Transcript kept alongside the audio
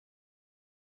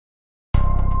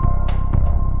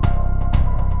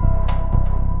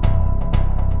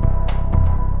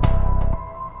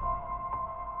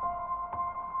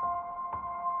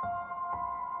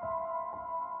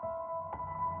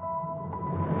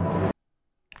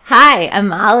Hi, I'm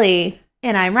Molly.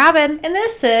 And I'm Robin. And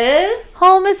this is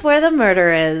Home is where the murder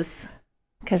is.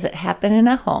 Because it happened in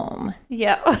a home.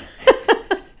 Yep.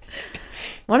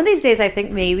 One of these days, I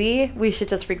think maybe we should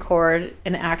just record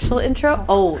an actual intro.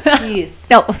 Oh, jeez.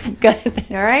 No, good.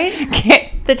 All right?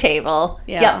 Get the table.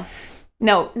 Yeah.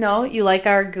 No. No, you like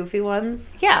our goofy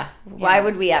ones? Yeah. Why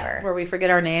would we ever? Where we forget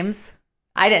our names?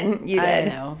 I didn't. You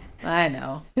did. I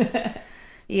know.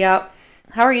 Yep.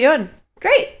 How are you doing?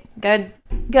 Great. Good.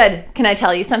 Good. Can I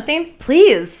tell you something?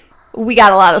 Please. We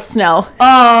got a lot of snow.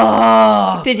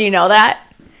 Oh. Did you know that?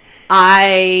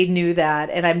 I knew that,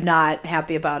 and I'm not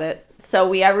happy about it. So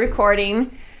we are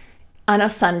recording on a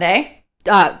Sunday.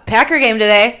 Packer game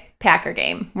today. Packer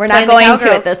game. We're Playing not going the to it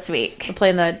Cowgirls. this week. We're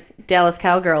playing the Dallas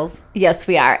Cowgirls. Yes,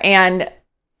 we are. And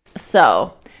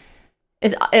so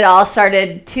it all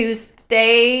started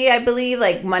Tuesday, I believe,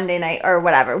 like Monday night or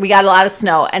whatever. We got a lot of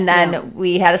snow, and then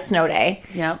we had a snow day.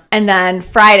 Yeah. And then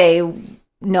Friday,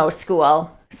 no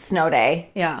school, snow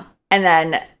day. Yeah. And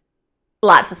then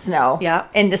lots of snow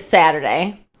into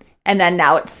Saturday. And then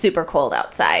now it's super cold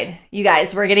outside. You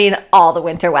guys, we're getting all the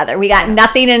winter weather. We got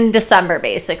nothing in December,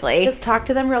 basically. Just talk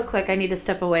to them real quick. I need to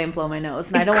step away and blow my nose,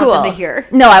 and I don't want them to hear.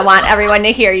 No, I want everyone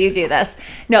to hear you do this.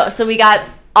 No, so we got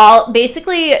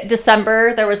basically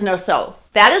December, there was no snow.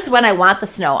 That is when I want the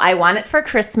snow. I want it for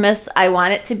Christmas. I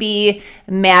want it to be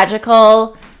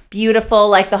magical, beautiful,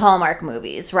 like the Hallmark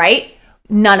movies, right?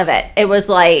 None of it. It was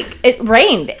like, it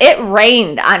rained. It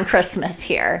rained on Christmas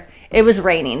here. It was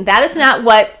raining. That is not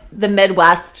what the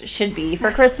Midwest should be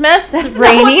for Christmas. That's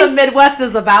raining. not what the Midwest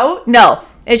is about. No,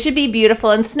 it should be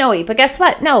beautiful and snowy. But guess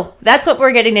what? No, that's what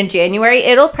we're getting in January.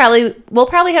 We'll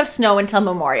probably have snow until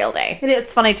Memorial Day. And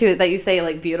it's funny too that you say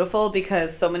like beautiful,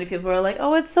 because so many people are like,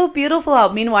 "Oh, it's so beautiful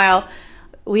out." Meanwhile,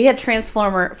 we had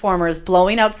transformers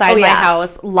blowing outside my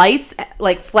house, lights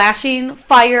like flashing,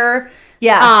 fire.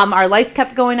 Yeah. Our lights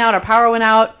kept going out. Our power went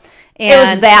out. And it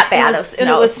was that bad of snow.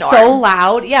 And it was so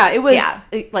loud. Yeah, it was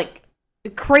like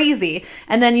crazy.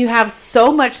 And then you have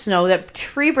so much snow that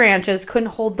tree branches couldn't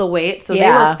hold the weight, so they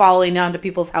were falling onto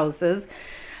people's houses.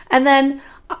 And then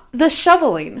the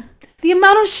shoveling. The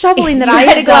amount of shoveling that I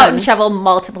had to go out and shovel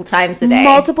multiple times a day.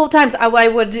 Multiple times.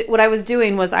 What I was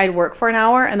doing was I'd work for an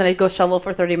hour, and then I'd go shovel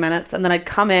for 30 minutes, and then I'd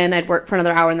come in, I'd work for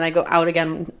another hour, and then I'd go out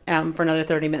again for another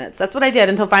 30 minutes. That's what I did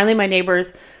until finally my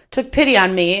neighbors took pity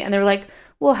on me, and they were like,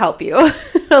 "We'll help you."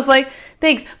 I was like,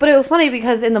 "Thanks." But it was funny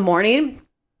because in the morning,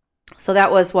 so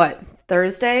that was what,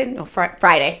 Thursday? No,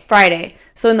 Friday.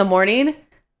 So in the morning,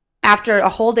 after a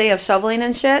whole day of shoveling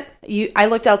and shit, I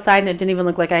looked outside and it didn't even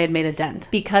look like I had made a dent.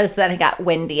 Because then it got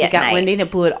windy at night. It got windy and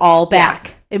it blew it all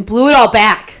back. Yeah. It blew it all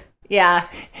back. Yeah.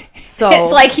 So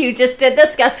it's like you just did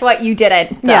this. Guess what? You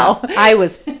didn't. No. Yeah, I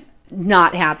was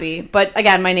not happy. But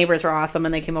again, my neighbors were awesome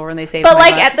and they came over and they saved But my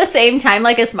like butt. at the same time,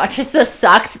 like as much as this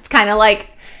sucks, it's kind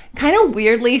of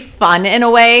weirdly fun in a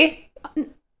way.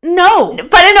 No.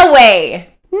 But in a way.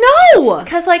 No.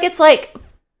 Because like it's like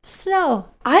snow.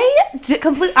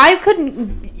 I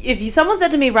couldn't. If someone said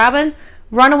to me, "Robin,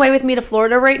 run away with me to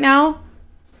Florida right now,"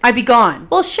 I'd be gone.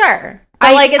 Well, sure.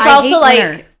 But it's I also hate like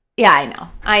winter. Yeah, I know.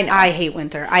 I hate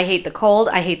winter. I hate the cold.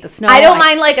 I hate the snow. I don't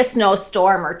mind like a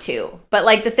snowstorm or two. But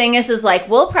like the thing is like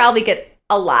we'll probably get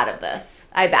a lot of this.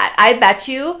 I bet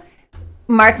you.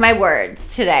 Mark my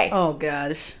words today. Oh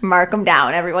gosh. Mark them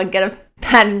down. Everyone get a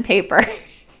pen and paper.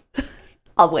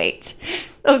 I'll wait.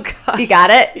 Oh gosh. You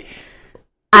got it?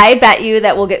 I bet you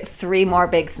that we'll get 3 more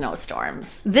big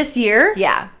snowstorms. This year?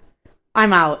 Yeah.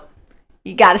 I'm out.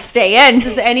 You got to stay in.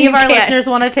 Does any of our listeners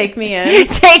want to take me in?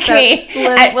 Take me.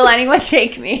 Will anyone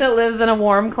take me? That lives in a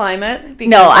warm climate?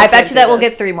 No, I bet you that we'll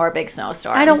get 3 more big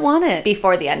snowstorms. I don't want it.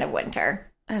 Before the end of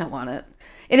winter. I don't want it.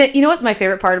 And you know what my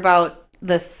favorite part about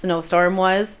this snowstorm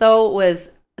was, though,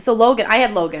 so Logan, I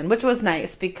had Logan, which was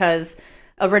nice because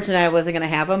originally I wasn't going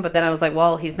to have him, but then I was like,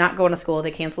 well, he's not going to school.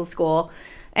 They canceled school.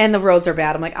 And the roads are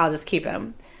bad. I'm like, I'll just keep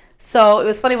him. So it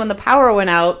was funny when the power went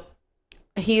out,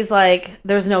 he's like,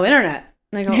 there's no internet.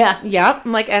 And I go, yeah.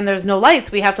 I'm like, and there's no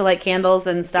lights. We have to light candles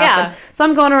and stuff. Yeah. And so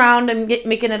I'm going around and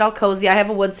making it all cozy. I have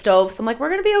a wood stove. So I'm like, we're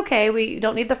going to be okay. We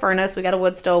don't need the furnace. We got a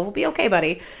wood stove. We'll be okay,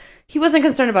 buddy. He wasn't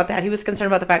concerned about that. He was concerned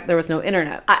about the fact there was no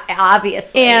internet.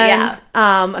 Obviously, and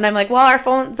I'm like, well, our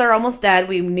phones are almost dead.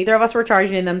 Neither of us were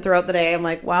charging them throughout the day. I'm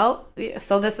like, well,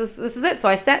 so this is it. So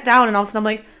I sat down and all of a sudden I'm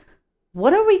like,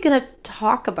 what are we going to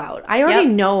talk about? I already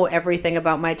know everything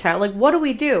about my child. Like, what do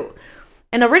we do?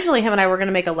 And originally him and I were going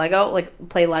to make a Lego, like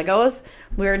play Legos.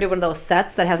 We were going to do one of those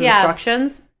sets that has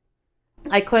instructions.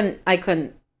 I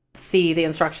couldn't see the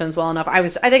instructions well enough. I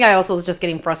think I also was just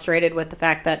getting frustrated with the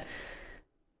fact that,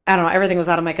 I don't know, everything was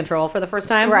out of my control for the first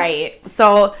time. Right.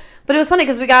 So But it was funny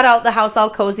because we got out the house all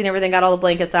cozy and everything, got all the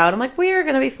blankets out. I'm like, we're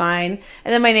going to be fine.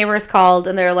 And then my neighbors called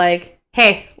and they're like,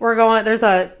 hey, we're going. There's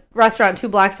a restaurant 2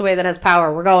 blocks away that has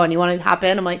power. We're going. You want to hop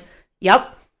in? I'm like,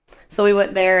 yep. So we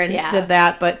went there and did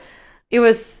that. But it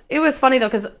was funny though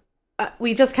because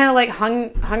we just kind of like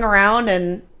hung around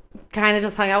and kind of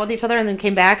just hung out with each other and then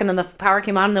came back and then the power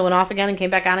came on and then went off again and came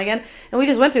back on again. And we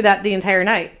just went through that the entire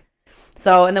night.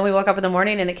 So, and then we woke up in the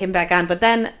morning and it came back on. But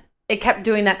then it kept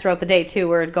doing that throughout the day too,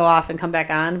 where it'd go off and come back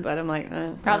on. But I'm like,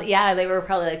 probably, they were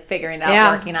probably like figuring it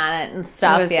out, working on it and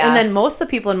stuff. And then most of the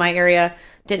people in my area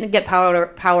didn't get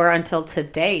power until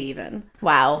today even.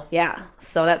 Wow. Yeah.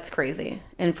 So that's crazy.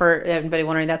 And for everybody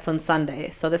wondering, that's on Sunday.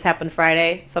 So this happened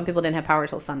Friday. Some people didn't have power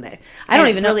till Sunday. I don't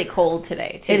even know. It's really cold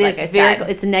today too. It is very cold.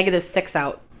 It's -6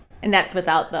 out. And that's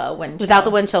without the wind chill. Without the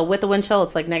wind chill. With the wind chill,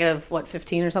 it's like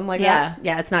 -15 or something like that.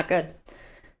 Yeah, it's not good.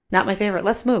 Not my favorite.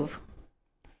 Let's move.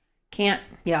 Can't.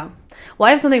 Yeah. Well,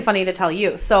 I have something funny to tell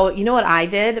you. So you know what I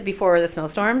did before the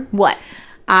snowstorm? What?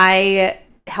 I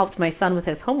helped my son with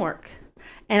his homework.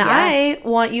 And I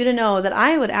want you to know that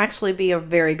I would actually be a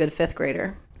very good 5th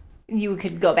grader. You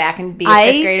could go back and be a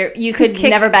 5th grader. You could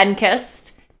never been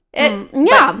kissed.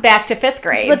 Back to 5th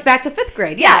grade. But back to 5th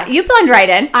grade. Yeah. You blend right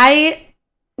in. I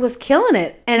was killing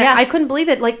it. And I couldn't believe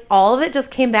it. Like all of it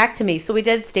just came back to me. So we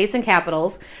did states and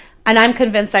capitals. And I'm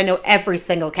convinced I know every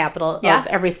single capital of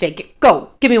every state.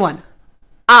 Go. Give me one.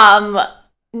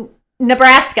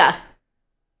 Nebraska.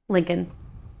 Lincoln.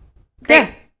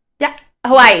 Great. Yeah.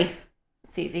 Hawaii.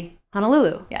 It's easy.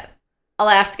 Honolulu. Yeah.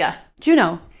 Alaska.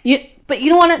 Juneau. But you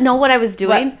don't want to know what I was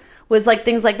doing? What? Was like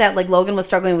things like that. Like Logan was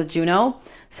struggling with Juneau.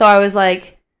 So I was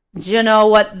like, do you know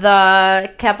what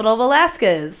the capital of Alaska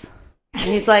is? And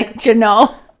he's like,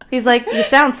 Juneau. He's like, you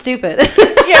sound stupid.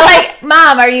 You're like,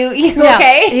 Mom, are you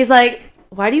okay? He's like,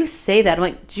 why do you say that? I'm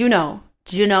like, Juneau.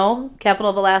 Juneau, capital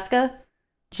of Alaska.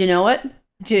 Do you know it?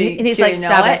 And he's like,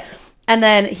 stop it. And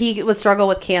then he would struggle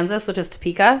with Kansas, which is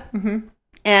Topeka. Mm-hmm.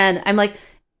 And I'm like,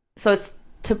 so it's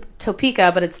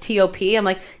Topeka, but it's T-O-P. I'm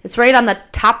like, it's right on the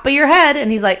top of your head.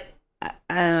 And he's like,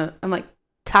 I'm like,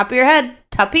 top of your head,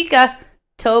 Topeka.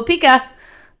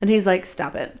 And he's like,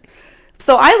 stop it.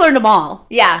 So I learned them all.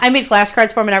 Yeah. I made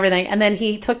flashcards for him and everything. And then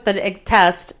he took the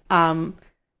test, and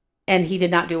he did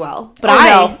not do well. But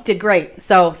I did great.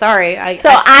 So, sorry. I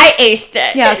aced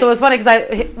it. Yeah, so it was funny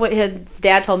because what his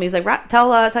dad told me, he's like,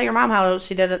 tell your mom how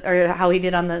she did it, or how he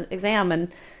did on the exam.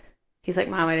 And he's like,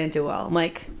 Mom, I didn't do well. I'm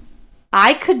like,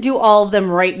 I could do all of them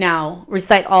right now,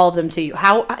 recite all of them to you.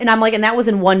 How? And I'm like, and that was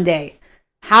in one day.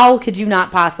 How could you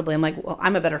not possibly? I'm like, well,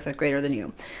 I'm a better 5th grader than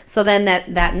you. So then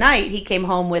that night, he came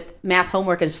home with math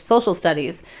homework and social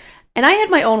studies. And I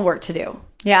had my own work to do.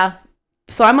 Yeah.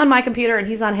 So I'm on my computer and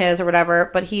he's on his or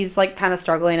whatever, but he's like kind of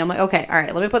struggling. I'm like, okay, all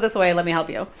right, let me put this away. Let me help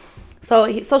you.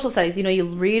 So social studies, you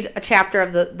read a chapter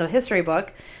of the history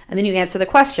book and then you answer the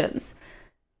questions.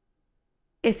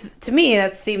 To me,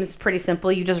 that seems pretty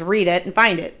simple. You just read it and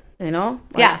find it,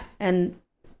 Yeah. And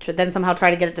then somehow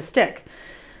try to get it to stick.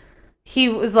 He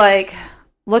was like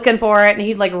looking for it and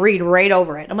he'd like read right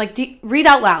over it. I'm like, read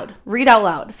out loud. Read out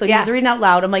loud. So he's reading out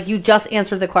loud. I'm like, you just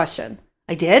answered the question.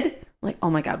 I did? I'm like, oh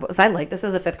my God, was I like this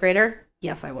as a 5th grader?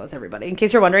 Yes, I was, everybody. In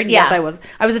case you're wondering, yes, I was.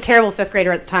 I was a terrible 5th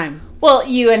grader at the time. Well,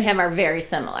 you and him are very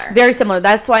similar. Very similar.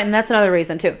 That's why, and that's another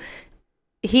reason too.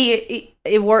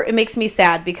 It makes me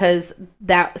sad because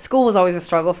that school was always a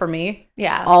struggle for me.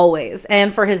 Yeah. Always.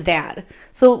 And for his dad.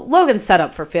 So Logan's set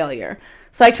up for failure.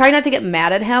 So I try not to get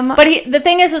mad at him. But the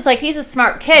thing is, it's like he's a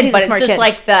smart kid, but it's just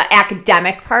like the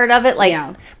academic part of it.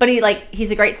 Like, but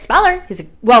he's a great speller. He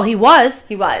was.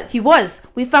 He was. He was.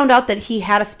 We found out that he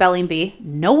had a spelling bee.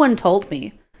 No one told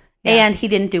me. Yeah. And he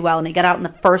didn't do well, and he got out in the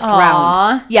first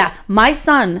round. Yeah. My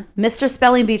son, Mr.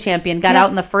 Spelling Bee champion, got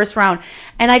out in the first round.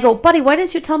 And I go, buddy, why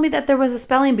didn't you tell me that there was a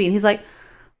spelling bee? And he's like,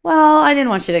 well, I didn't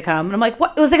want you to come. And I'm like,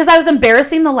 what? It was because I was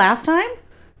embarrassing the last time?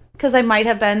 Because I might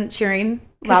have been cheering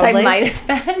loudly. Because I might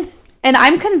have been. And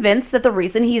I'm convinced that the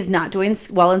reason he's not doing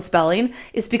well in spelling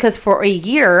is because for a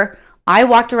year, I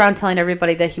walked around telling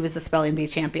everybody that he was the spelling bee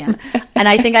champion. And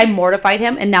I think I mortified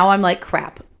him. And now I'm like,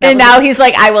 crap. And now he's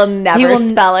like, I will never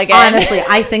spell again. Honestly,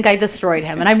 I think I destroyed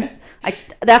him. And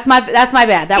that's my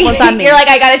bad. That one's on me. You're like,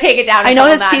 I got to take it down. I know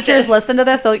his teachers listen to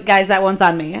this. So guys, that one's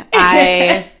on me.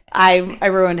 I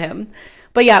ruined him.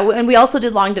 But yeah, and we also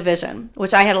did long division,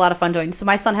 which I had a lot of fun doing. So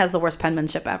my son has the worst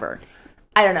penmanship ever.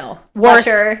 I don't know. Worst.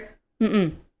 Fletcher.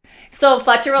 So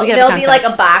Fletcher there'll be like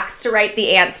a box to write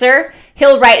the answer.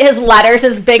 he'll write his letters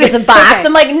as big as a box. Okay.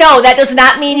 I'm like, no, that does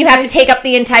not mean you have to take up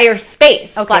the entire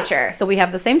space, Fletcher. So we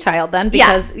have the same child then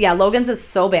because Logan's is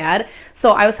so bad.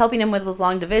 So I was helping him with his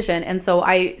long division, and so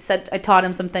I taught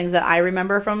him some things that I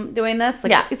remember from doing this.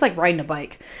 Like it's like riding a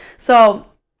bike. So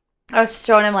I was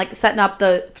showing him like setting up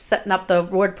the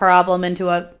word problem into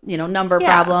a number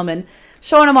problem and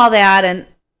showing him all that, and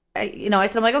I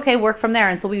said, I'm like, okay, work from there.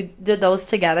 And so we did those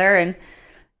together, and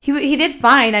he did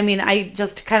fine. I mean, I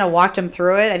just kind of walked him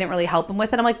through it. I didn't really help him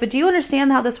with it. I'm like, but do you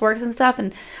understand how this works and stuff?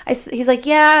 And he's like,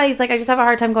 yeah. He's like, I just have a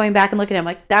hard time going back and looking at him.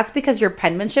 I'm like, that's because your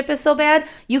penmanship is so bad.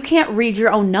 You can't read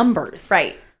your own numbers.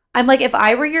 Right. I'm like, if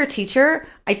I were your teacher,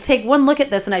 I'd take one look at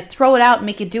this and I'd throw it out and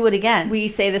make you do it again. We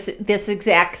say this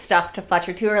exact stuff to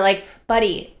Fletcher too. We're like,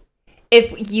 buddy,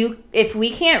 if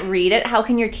we can't read it, how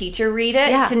can your teacher read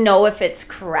it to know if it's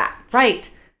correct? Right.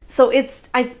 So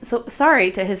so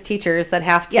sorry to his teachers that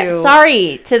have to. Yeah,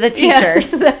 sorry to the teachers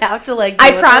that have to like.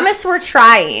 I promise we're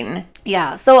trying.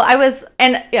 Yeah. So I was,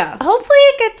 and hopefully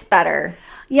it gets better.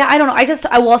 Yeah, I don't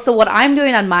know. So what I'm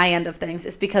doing on my end of things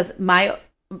is because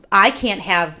I can't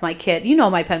have my kid.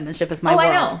 My penmanship is my world.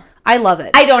 I know. I love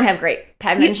it. I don't have great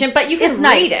penmanship, but you can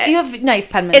read it. You have nice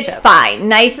penmanship. It's fine.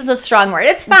 Nice is a strong word.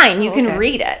 It's fine. You can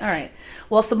read it. All right.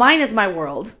 Well, so mine is my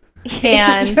world.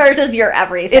 And yours is your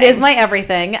everything. It is my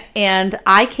everything. And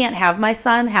I can't have my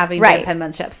son having bad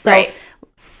penmanship. So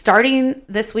starting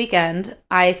this weekend,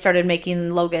 I started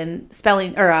making Logan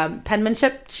spelling or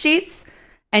penmanship sheets.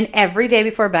 And every day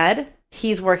before bed,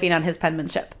 he's working on his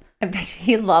penmanship. I bet you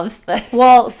he loves this.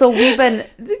 Well, so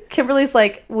Kimberly's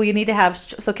like, we need to have,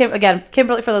 so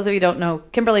Kimberly, for those of you who don't know,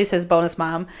 Kimberly's his bonus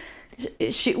mom.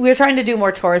 We're trying to do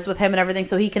more chores with him and everything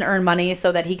so he can earn money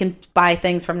so that he can buy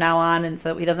things from now on. And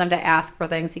so he doesn't have to ask for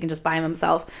things. He can just buy them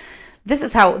himself. This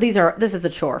is a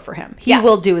chore for him. He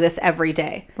will do this every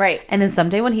day. Right. And then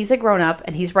someday when he's a grown up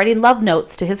and he's writing love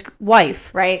notes to his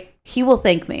wife, right, he will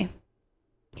thank me.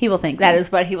 He will think that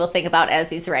is what he will think about as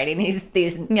he's writing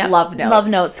these love notes. Love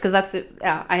notes, because that's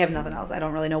I have nothing else. I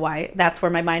don't really know why that's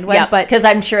where my mind went, but because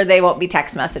I'm sure they won't be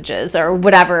text messages or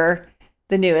whatever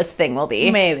the newest thing will be.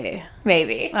 Maybe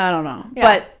I don't know,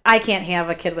 but I can't have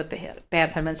a kid with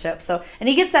bad penmanship. So, and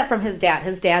he gets that from his dad.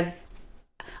 His dad's,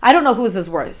 I don't know whose is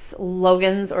worse,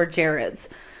 Logan's or Jared's,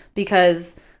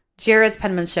 because Jared's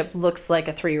penmanship looks like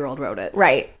a 3-year-old wrote it.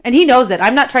 Right, and he knows it.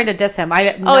 I'm not trying to diss him.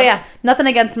 Nothing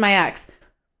against my ex.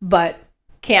 But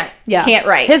can't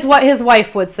write. His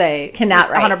wife would say cannot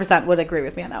write. 100% would agree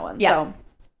with me on that one. Yeah.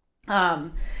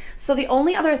 So the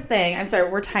only other thing, I'm sorry,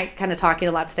 we're kind of talking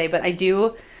a lot today, but I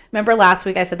do remember last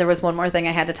week I said there was one more thing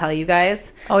I had to tell you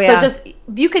guys. Oh yeah. So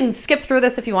you can skip through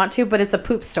this if you want to, but it's a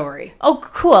poop story. Oh,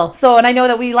 cool. So, and I know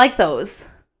that we like those.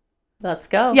 Let's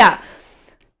go. Yeah.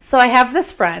 So I have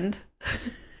this friend.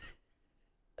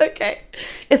 Okay.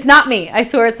 It's not me. I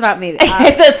swear it's not me.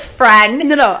 This friend.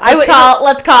 No.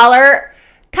 Let's call her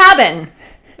Cobbin.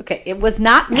 Okay. It was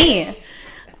not me.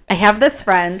 I have this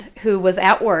friend who was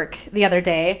at work the other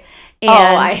day.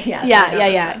 And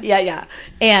yeah.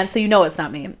 And so it's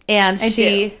not me. And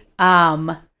she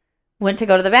went to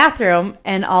go to the bathroom,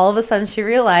 and all of a sudden she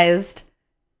realized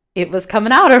it was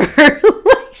coming out of her.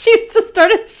 She just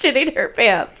started shitting her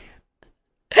pants.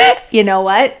 You know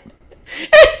what?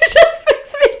 It just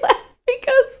makes me laugh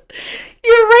because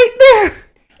you're right there.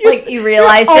 You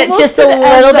realized it just a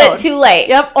little bit too late.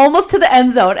 Yep, almost to the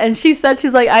end zone. And she's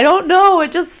like, I don't know.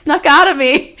 It just snuck out of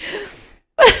me.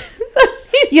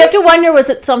 You have to wonder, was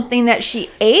it something that she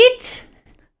ate?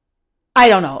 I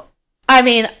don't know. I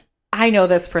mean, I know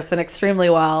this person extremely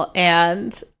well,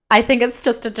 and I think it's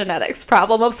just a genetics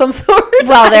problem of some sort.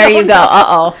 Well, there you go.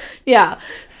 Uh-oh. Yeah.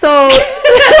 So,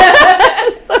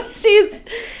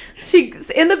 she's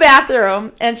in the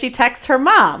bathroom, and she texts her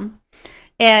mom,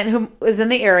 and who was in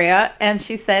the area, and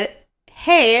she said,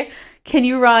 hey, can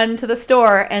you run to the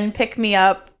store and pick me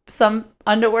up some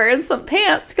underwear and some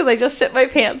pants, because I just shit my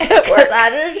pants at work.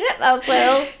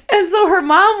 And so her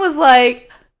mom was like,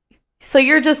 so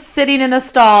you're just sitting in a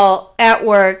stall at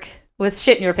work with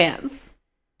shit in your pants?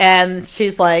 And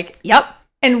she's like, yep.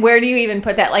 And where do you even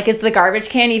put that? Like, is the garbage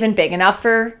can even big enough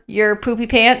for your poopy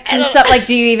pants and stuff? Like,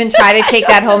 do you even try to take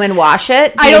that home and wash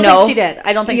it? I don't think she did.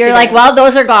 I don't think she did. You're like, well,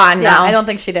 those are gone now. I don't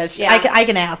think she did. I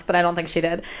can ask, but I don't think she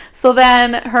did. So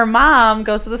then her mom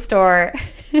goes to the store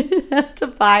and has to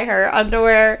buy her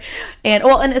underwear. And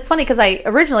it's funny because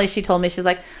originally she told me, she's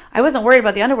like, I wasn't worried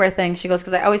about the underwear thing. She goes,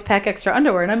 because I always pack extra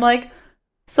underwear. And I'm like,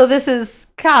 so this is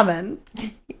common.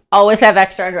 Always have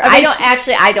extra underwear. I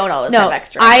don't always have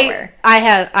extra underwear.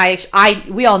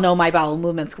 We all know my bowel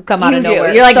movements come out of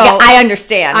nowhere. You're like, so I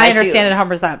understand. I understand it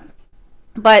 100%.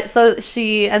 But so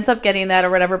she ends up getting that or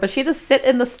whatever, but she just sit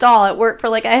in the stall at work for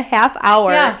like a half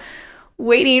hour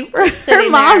waiting for her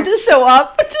mom to show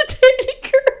up to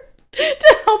take her,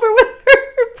 to help her with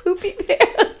her poopy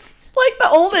pants, like the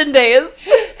olden days.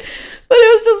 But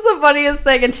it was just the funniest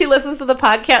thing. And she listens to the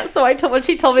podcast. So when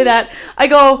she told me that, I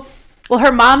go, well,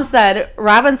 her mom said,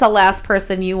 Robin's the last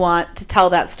person you want to tell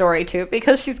that story to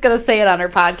because she's going to say it on her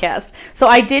podcast. So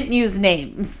I didn't use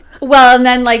names. Well, and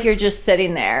then like you're just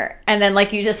sitting there and then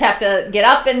like you just have to get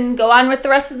up and go on with the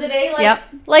rest of the day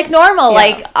like normal. Yeah.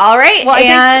 Like, all right.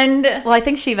 Well, I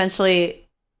think she eventually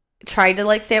tried to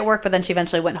like stay at work, but then she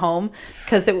eventually went home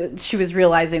because she was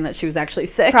realizing that she was actually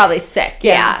sick. Probably sick.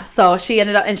 Yeah. So she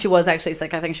ended up, and she was actually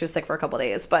sick. I think she was sick for a couple of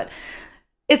days, but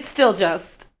it's still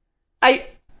just, I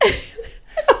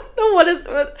don't know what is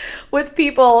with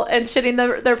people and shitting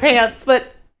their pants,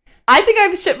 but I think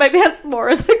I've shit my pants more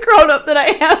as a grown-up than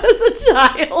I have as a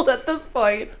child at this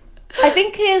point. I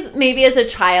think maybe as a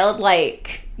child,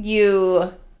 like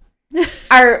you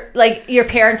are like your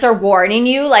parents are warning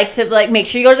you like to like make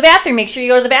sure you go to the bathroom, make sure you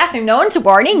go to the bathroom. No one's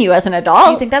warning you as an adult.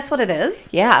 Do you think that's what it is?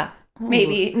 Yeah.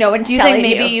 Maybe no one's telling you. Do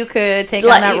you think maybe you could take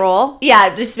on that role?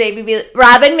 Yeah, just maybe be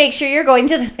Robin, make sure you're going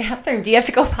to the bathroom. Do you have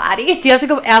to go potty? Do you have to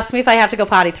go ask me if I have to go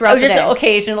potty throughout the day? Just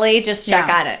occasionally just check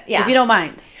on it. Yeah. If you don't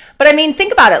mind. But I mean,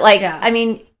 think about it. Like, I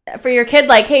mean, for your kid,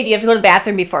 like, hey, do you have to go to the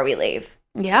bathroom before we leave?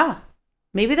 Yeah.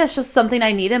 Maybe that's just something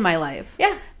I need in my life.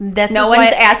 Yeah. No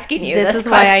one's asking you this is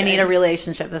question. Why I need a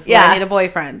relationship. This is why I need a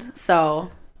boyfriend. So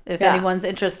if anyone's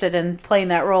interested in playing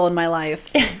that role in my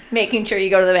life. Making sure you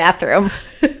go to the bathroom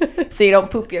so you don't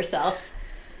poop yourself.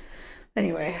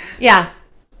 Anyway. Yeah.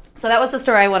 So that was the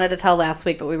story I wanted to tell last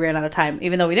week, but we ran out of time.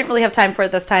 Even though we didn't really have time for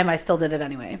it this time, I still did it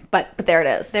anyway. But there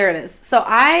it is. There it is. So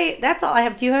that's all I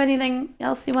have. Do you have anything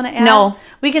else you want to add? No.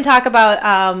 We can talk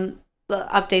about the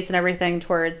updates and everything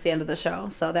towards the end of the show.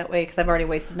 So that way, because I've already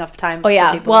wasted enough time. Oh,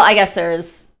 yeah. Well, I guess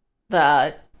there's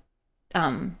the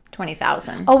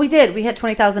 20,000. Oh, we did. We had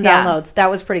 20,000 downloads. That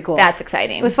was pretty cool. That's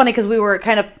exciting. It was funny because we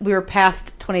were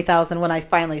past 20,000 when I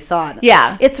finally saw it.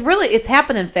 Yeah. It's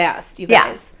happening fast, you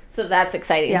guys. So that's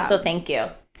exciting. Yeah. So thank you.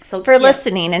 So for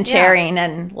listening and sharing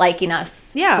and liking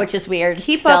us. Yeah. Which is weird.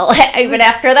 Keep up. Even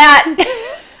after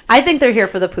that. I think they're here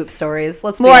for the poop stories.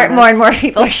 Let's be more honest. More and more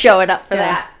people are showing up for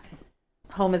that.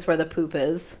 Home is where the poop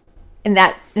is. And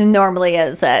that normally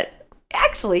is it.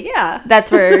 Actually, yeah.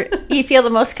 That's where you feel the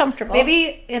most comfortable.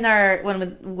 Maybe in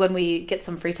when we get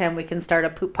some free time, we can start a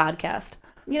poop podcast.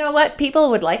 You know what?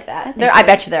 People would like that. I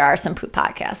bet you there are some poop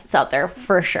podcasts out there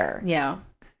for sure. Yeah.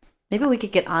 Maybe we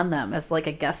could get on them as like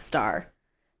a guest star.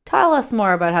 Tell us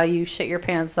more about how you shit your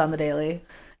pants on the daily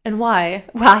and why.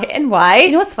 Why and why?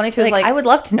 You know what's funny too? I would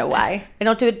love to know why. I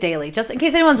don't do it daily. Just in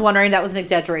case anyone's wondering, that was an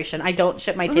exaggeration. I don't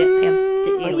shit my pants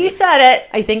daily. You said it.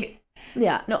 I think.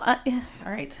 Yeah. No. All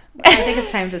right. I think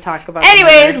it's time to talk about.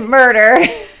 Anyways, murder.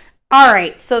 All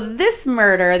right. So this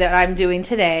murder that I'm doing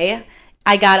today,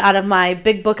 I got out of my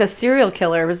Big Book of Serial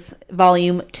Killers,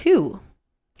 Volume 2.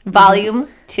 Volume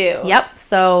 2. Yep.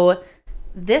 So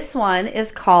this one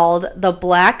is called The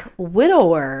Black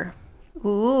Widower.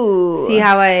 Ooh. See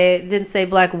how I didn't say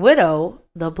Black Widow,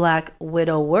 The Black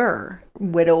Widower.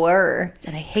 Widower.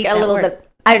 And I hate that word. Bit,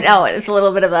 I know, it's a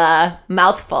little bit of a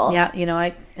mouthful. Yeah, you know,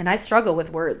 I struggle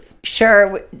with words. Sure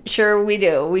we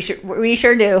do. We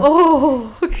sure do.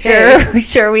 Oh, okay.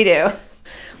 Sure we do.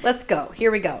 Let's go.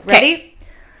 Here we go. Ready? Okay.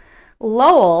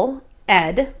 Lowell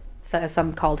Ed, as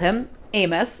some called him,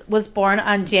 Amos, was born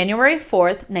on January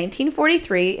 4th,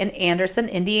 1943 in Anderson,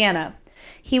 Indiana.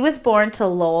 He was born to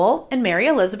Lowell and Mary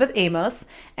Elizabeth Amos,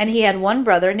 and he had one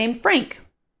brother named Frank.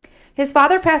 His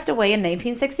father passed away in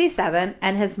 1967,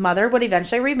 and his mother would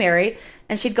eventually remarry,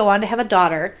 and she'd go on to have a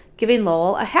daughter, giving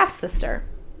Lowell a half-sister.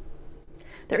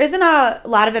 There isn't a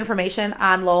lot of information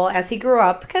on Lowell as he grew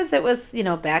up because it was,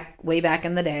 way back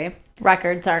in the day.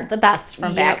 Records aren't the best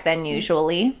from back then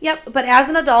usually. Yep, but as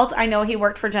an adult, I know he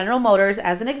worked for General Motors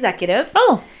as an executive.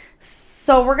 Oh.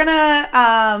 So we're going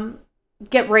to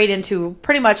get right into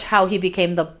pretty much how he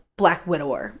became the Black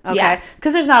Widower. Okay? Yeah.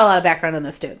 Because there's not a lot of background on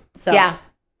this dude. So. Yeah.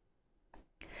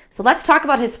 So let's talk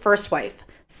about his first wife,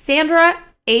 Sandra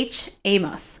H.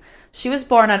 Amos. She was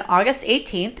born on August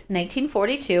 18th,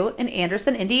 1942 in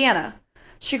Anderson, Indiana.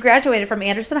 She graduated from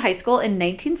Anderson High School in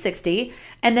 1960,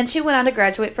 and then she went on to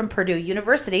graduate from Purdue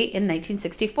University in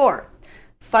 1964.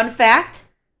 Fun fact,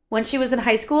 when she was in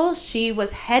high school, she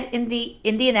was head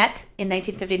Indianette in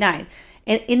 1959.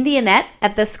 And Indianette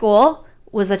at this school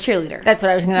was a cheerleader. That's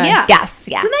what I was going to guess.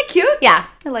 Yeah. Isn't that cute? Yeah.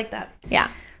 I like that. Yeah.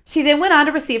 She then went on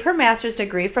to receive her master's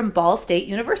degree from Ball State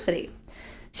University.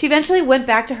 She eventually went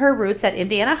back to her roots at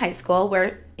Indiana High School,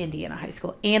 where Indiana High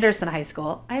School. Anderson High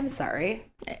School. I'm sorry.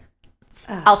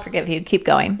 I'll forgive you. Keep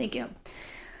going. Thank you.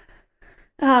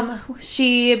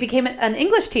 She became an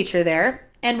English teacher there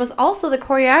and was also the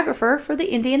choreographer for the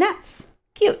Indianettes.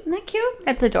 Cute. Isn't that cute?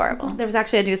 That's adorable. There was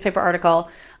actually a newspaper article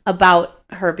about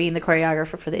her being the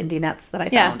choreographer for the Indianettes that I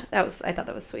found. I thought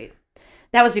that was sweet.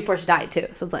 That was before she died too.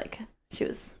 So it's like she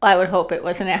was. Well, I would hope it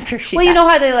wasn't after she. Well, died. you know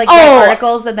how they like write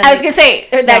articles and then I was gonna say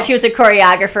that she was a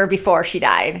choreographer before she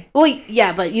died. Well,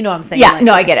 yeah, but you know what I'm saying. Yeah, like,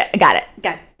 no, I get it. I got it.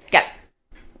 Got it. Got it.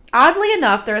 Oddly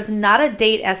enough, there is not a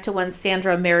date as to when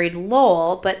Sandra married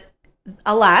Lowell, but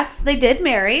alas, they did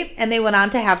marry, and they went on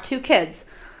to have 2 kids,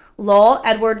 Lowell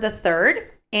Edward III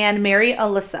and Mary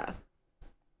Alyssa.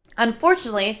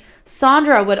 Unfortunately,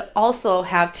 Sandra would also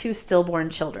have 2 stillborn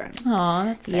children. Oh,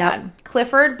 that's sad. Yep.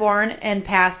 Clifford, born and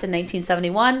passed in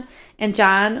 1971, and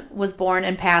John was born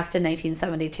and passed in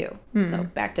 1972. So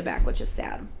back to back, which is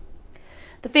sad.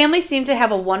 The family seemed to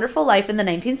have a wonderful life in the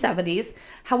 1970s.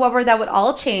 However, that would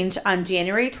all change on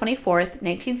January 24th,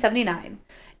 1979.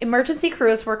 Emergency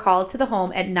crews were called to the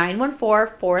home at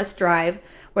 914 Forest Drive,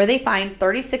 where they find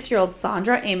 36-year-old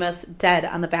Sandra Amos dead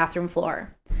on the bathroom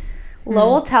floor.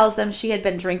 Lowell tells them she had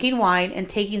been drinking wine and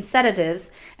taking sedatives,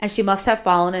 and she must have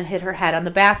fallen and hit her head on the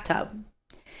bathtub.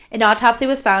 An autopsy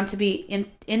was found to be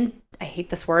in I hate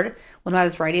this word. When I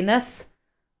was writing this,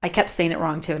 I kept saying it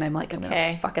wrong too, and I'm like, I'm going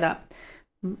to fuck it up.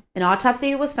 An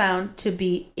autopsy was found to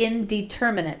be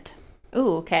indeterminate.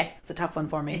 Ooh, okay. It's a tough one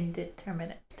for me.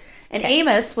 Indeterminate. And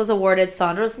Amos was awarded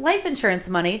Sandra's life insurance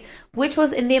money, which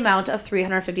was in the amount of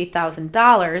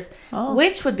 $350,000,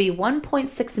 which would be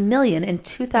 $1.6 million in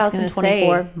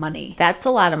 2024 money. That's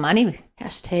a lot of money.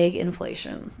 Hashtag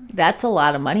inflation. That's a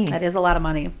lot of money. That is a lot of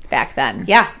money. Back then.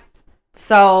 Yeah.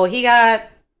 So he got,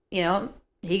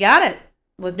 he got it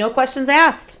with no questions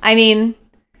asked. I mean,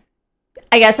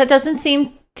 I guess that doesn't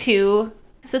seem too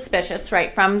suspicious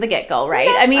right from the get-go, right?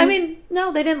 No, I mean,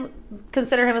 no, they didn't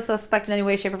consider him a suspect in any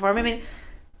way, shape, or form. I mean,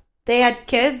 they had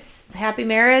kids, happy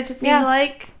marriage, it seemed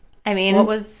like. I mean, what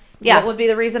would be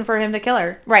the reason for him to kill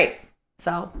her? Right.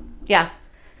 So, yeah.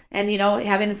 And,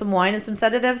 having some wine and some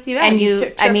sedatives, in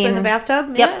the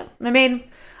bathtub. Yep. Yeah. I mean,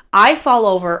 I fall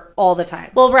over all the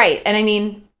time. Well, right. And I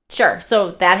mean, sure.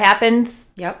 So that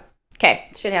happens. Yep. Okay.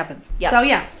 Shit happens. Yep. So,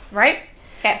 yeah. Right?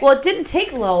 Okay. Well, it didn't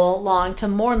take Lowell long to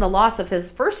mourn the loss of his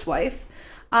first wife.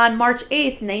 On March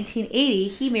 8th, 1980,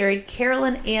 he married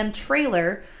Carolyn Ann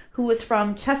Traylor, who was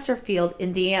from Chesterfield,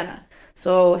 Indiana.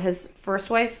 So his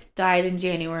first wife died in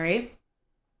January,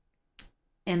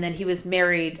 and then he was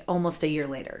married almost a year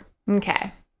later.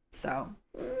 Okay. So,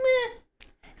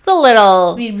 it's a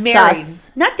little married.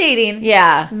 sus. Not dating.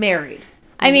 Yeah. Married.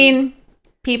 I mean,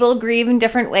 people grieve in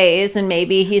different ways, and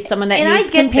maybe he's someone that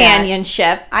needs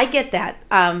companionship. I get that.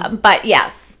 But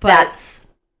yes, that's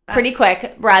pretty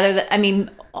quick. Rather than,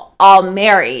 all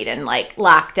married and like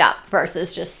locked up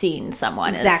versus just seeing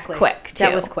someone is quick too.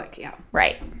 That was quick, yeah.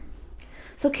 Right.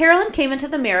 So Carolyn came into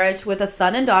the marriage with a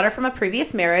son and daughter from a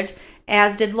previous marriage,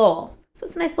 as did Lowell. So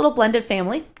it's a nice little blended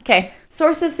family. Okay.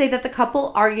 Sources say that the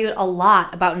couple argued a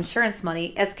lot about insurance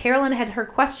money, as Carolyn had her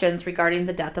questions regarding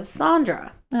the death of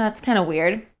Sandra. That's kind of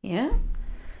weird. Yeah.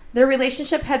 Their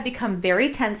relationship had become very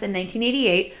tense in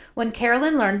 1988 when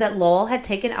Carolyn learned that Lowell had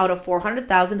taken out a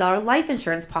 $400,000 life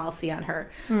insurance policy on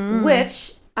her,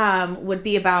 which would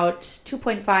be about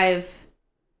 2.5.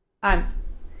 I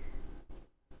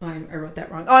wrote that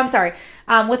wrong. Oh, I'm sorry.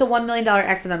 With a $1 million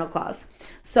accidental clause.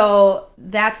 So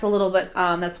that's a little bit.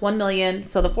 That's $1 million.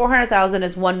 So the $400,000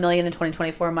 is $1 million in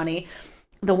 2024 money.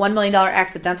 The $1 million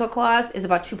accidental clause is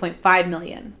about $2.5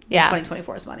 million in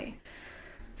 2024's money.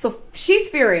 So she's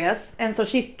furious, and so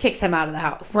she kicks him out of the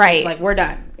house. Right. She's like, we're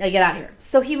done. Get out of here.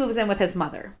 So he moves in with his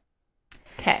mother.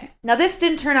 Okay. Now, this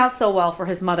didn't turn out so well for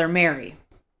his mother, Mary.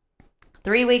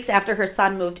 3 weeks after her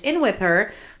son moved in with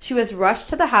her, she was rushed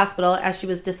to the hospital as she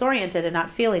was disoriented and not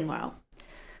feeling well.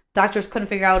 Doctors couldn't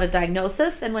figure out a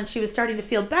diagnosis, and when she was starting to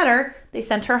feel better, they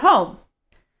sent her home.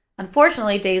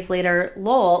 Unfortunately, days later,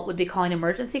 Lowell would be calling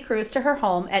emergency crews to her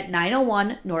home at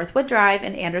 901 Northwood Drive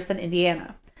in Anderson,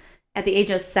 Indiana. At the age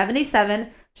of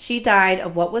 77, she died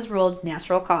of what was ruled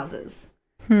natural causes.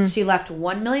 She left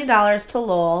 $1 million to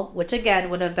Lowell, which again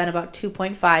would have been about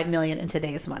 $2.5 million in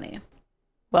today's money.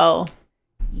 Whoa.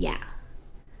 Yeah.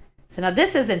 So now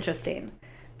this is interesting.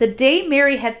 The day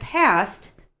Mary had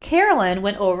passed, Carolyn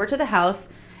went over to the house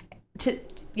to,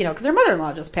 because her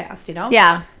mother-in-law just passed,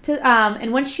 Yeah.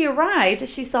 And when she arrived,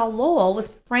 she saw Lowell was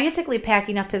frantically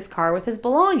packing up his car with his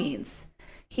belongings.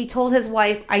 He told his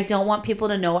wife, "I don't want people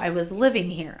to know I was living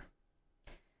here."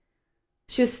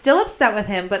 She was still upset with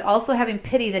him, but also having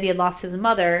pity that he had lost his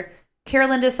mother.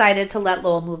 Carolyn decided to let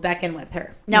Lowell move back in with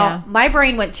her. Now, my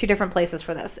brain went two different places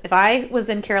for this. If I was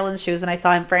in Carolyn's shoes and I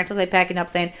saw him frantically packing up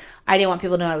saying, I didn't want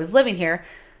people to know I was living here,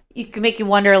 you could make you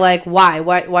wonder, like, why?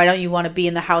 Why don't you want to be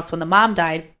in the house when the mom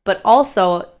died? But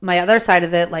also, my other side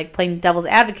of it, like playing devil's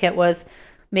advocate, was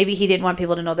maybe he didn't want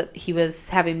people to know that he was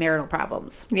having marital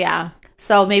problems. Yeah.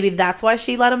 So maybe that's why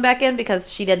she let him back in,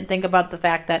 because she didn't think about the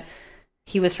fact that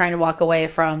he was trying to walk away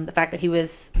from the fact that he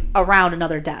was around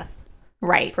another death.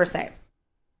 Right. Per se.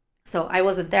 So I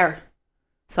wasn't there.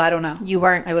 So I don't know. You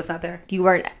weren't. I was not there. You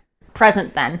weren't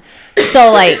present then.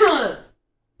 So like,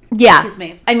 yeah. Excuse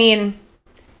me. I mean,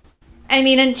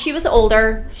 and she was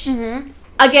older.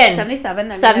 Again,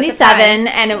 77. 77,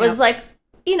 and it was like,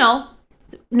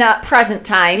 not present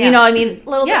time. Yeah. You know, I mean, a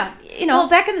little bit. Well,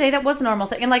 back in the day, that was a normal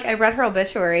thing. And like, I read her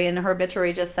obituary, and her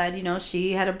obituary just said,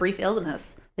 she had a brief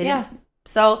illness.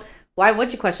 So why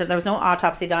would you question it? There was no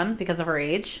autopsy done because of her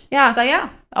age. Yeah. So yeah.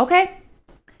 Okay.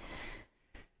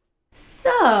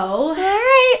 So, all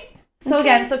right. So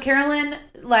again, Carolyn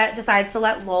decides to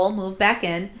let Lowell move back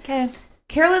in. Okay.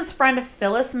 Carolyn's friend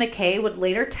Phyllis McKay would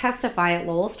later testify at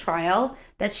Lowell's trial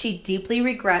that she deeply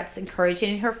regrets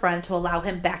encouraging her friend to allow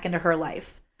him back into her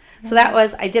life. Mm-hmm.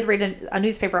 So I did read a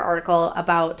newspaper article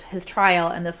about his trial,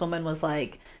 and this woman was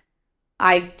like,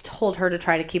 I told her to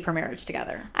try to keep her marriage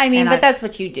together. I mean, but that's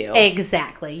what you do.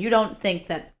 Exactly. You don't think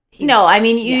that. No, I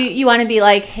mean, you want to be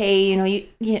like, hey,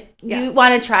 you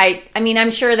want to try. I mean, I'm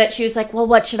sure that she was like, well,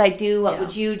 what should I do? What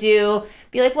would you do?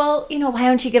 Be like, well, why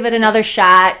don't you give it another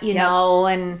shot, know?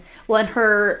 And well,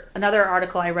 in another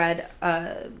article I read,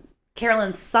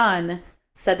 Carolyn's son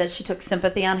said that she took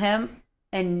sympathy on him,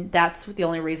 and that's the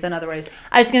only reason. Otherwise,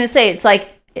 I was going to say, it's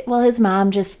like, well, his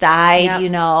mom just died,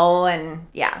 and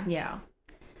yeah.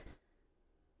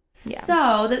 Yeah.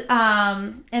 So,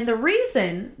 and the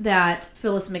reason that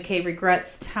Phyllis McKay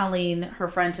regrets telling her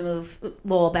friend to move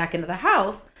Lowell back into the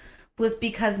house was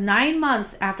because 9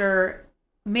 months after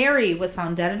Mary was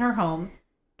found dead in her home,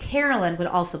 Carolyn would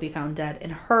also be found dead in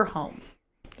her home.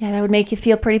 Yeah, that would make you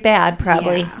feel pretty bad,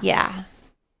 probably. Yeah.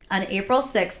 On April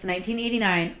 6th,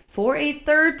 1989, for a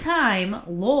third time,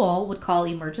 Lowell would call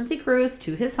emergency crews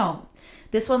to his home.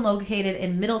 This one located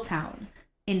in Middletown,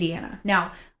 Indiana.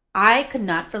 Now, I could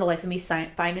not for the life of me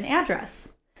find an address.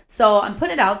 So I'm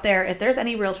putting it out there. If there's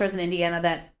any realtors in Indiana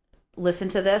that listen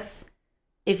to this,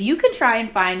 if you could try and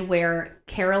find where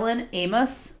Carolyn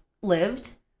Amos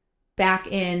lived back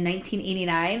in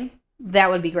 1989, that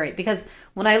would be great. Because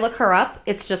when I look her up,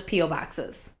 it's just P.O.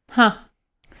 boxes. Huh.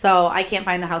 So I can't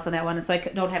find the house on that one. And so I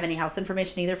don't have any house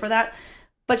information either for that.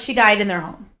 But she died in their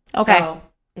home. Okay. So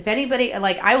if anybody,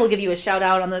 I will give you a shout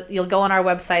out you'll go on our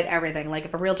website, everything. Like,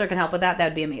 if a realtor can help with that,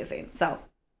 that'd be amazing. So,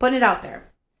 putting it out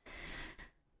there.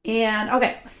 And,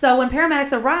 okay, so when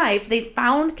paramedics arrived, they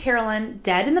found Carolyn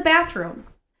dead in the bathroom.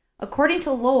 According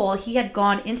to Lowell, he had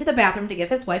gone into the bathroom to give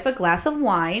his wife a glass of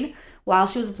wine while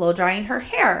she was blow drying her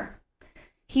hair.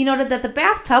 He noted that the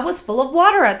bathtub was full of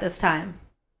water at this time.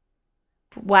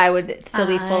 Why would it still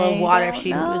be full of water if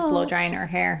she was blow drying her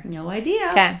hair? No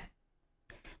idea. Okay.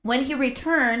 When he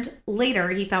returned later,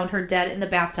 he found her dead in the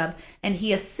bathtub, and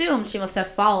he assumed she must have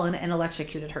fallen and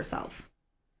electrocuted herself.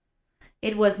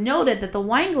 It was noted that the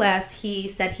wine glass he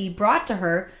said he brought to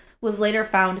her was later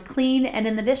found clean and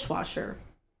in the dishwasher.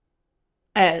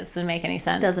 It doesn't make any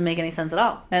sense. Doesn't make any sense at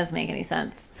all. That doesn't make any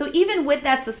sense. So even with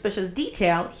that suspicious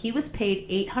detail, he was paid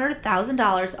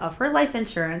 $800,000 of her life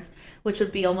insurance, which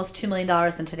would be almost $2 million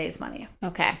in today's money.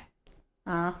 Okay.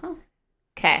 Uh-huh.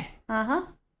 Okay. Uh-huh.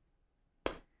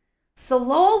 So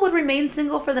Lowell would remain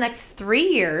single for the next 3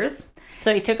 years.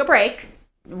 So he took a break.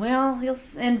 Well,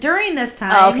 and during this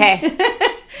time,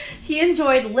 he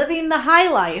enjoyed living the high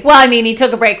life. Well, I mean, he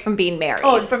took a break from being married.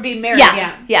 Oh, from being married,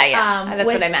 yeah. That's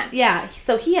what I meant. Yeah,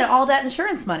 so he had all that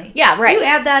insurance money. Yeah, right. You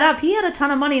add that up, he had a ton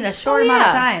of money in a short amount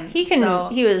of time.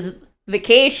 He was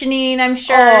vacationing, I'm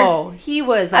sure. Oh, he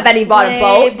was. I bet he bought a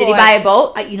boat. Did he buy a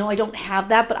boat? I don't have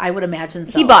that, but I would imagine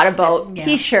so. He bought a boat. Yeah.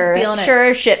 He sure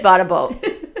as shit bought a boat.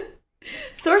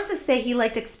 Sources say he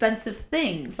liked expensive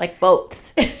things. Like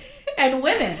boats. And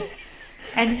women.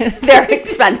 And they're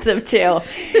expensive too.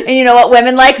 And you know what?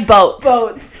 Women like boats.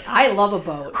 Boats. I love a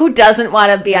boat. Who doesn't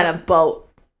want to be on a boat?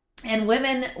 And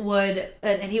women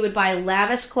and he would buy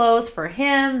lavish clothes for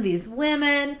him, these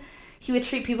women. He would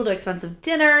treat people to expensive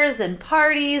dinners and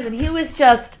parties, and he was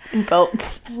just...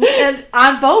 boats. And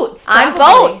on boats. Probably.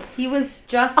 On boats. He was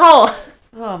just... Oh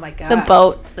my gosh. The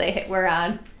boats they were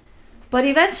on. But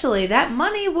eventually, that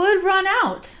money would run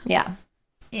out. Yeah.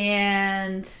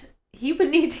 And he would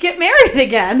need to get married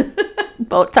again.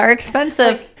 Boats are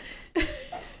expensive.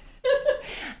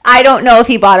 I don't know if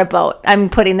he bought a boat. I'm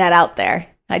putting that out there.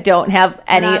 I don't have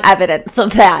any not- evidence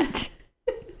of that.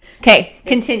 Okay,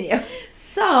 continue.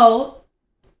 So,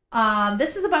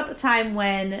 this is about the time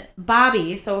when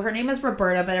Bobby, so her name is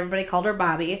Roberta, but everybody called her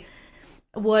Bobby,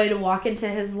 would walk into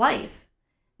his life.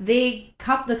 The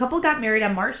couple got married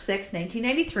on March 6,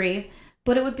 1993,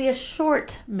 but it would be a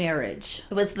short marriage.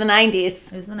 It was the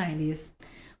 90s. It was the 90s.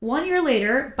 1 year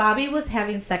later, Bobby was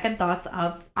having second thoughts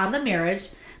on the marriage,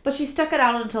 but she stuck it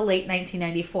out until late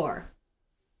 1994.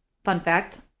 Fun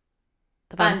fact.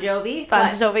 The Bon Jovi? Bon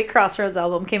What? Jovi Crossroads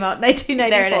album came out in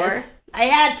 1994. There it is. I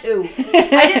had to.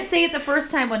 I didn't say it the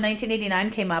first time when 1989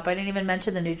 came up. I didn't even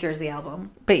mention the New Jersey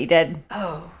album. But you did.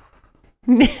 Oh.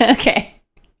 Okay.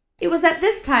 It was at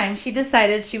this time she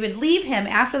decided she would leave him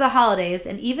after the holidays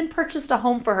and even purchased a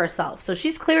home for herself. So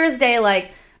she's clear as day,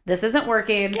 like, this isn't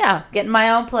working. Yeah. Getting my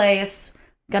own place.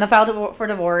 Gonna file for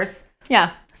divorce.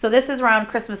 Yeah. So this is around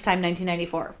Christmas time,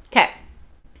 1994. Okay.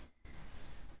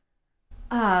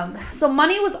 So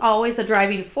money was always a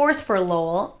driving force for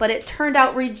Lowell, but it turned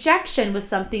out rejection was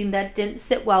something that didn't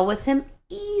sit well with him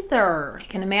either. I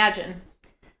can imagine.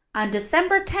 On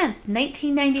December 10th,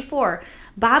 1994,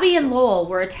 Bobby and Lowell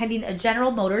were attending a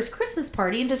General Motors Christmas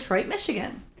party in Detroit,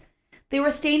 Michigan. They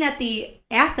were staying at the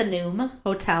Atheneum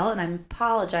Hotel, and I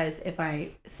apologize if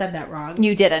I said that wrong.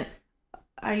 You didn't.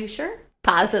 Are you sure?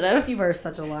 Positive. You were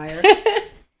such a liar.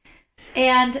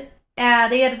 And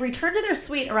they had returned to their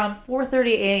suite around 4:30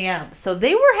 a.m. So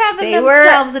they were having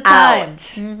themselves a time. Out.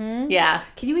 Mm-hmm. Yeah.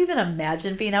 Can you even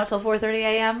imagine being out till 4:30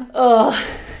 a.m.? Oh.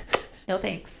 No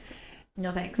thanks.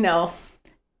 No thanks. No.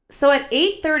 So at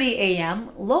 8:30 a.m.,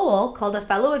 Lowell called a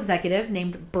fellow executive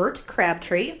named Bert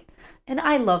Crabtree. And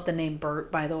I love the name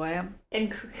Bert, by the way.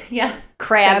 And Crabtree.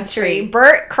 Crabtree.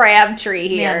 Bert Crabtree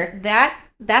here. Man,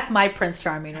 that's my Prince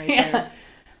Charming right there.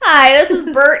 Hi, this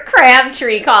is Bert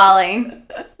Crabtree calling.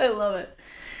 I love it.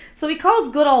 So he calls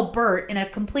good old Bert in a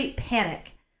complete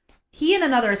panic. He and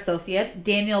another associate,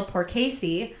 Daniel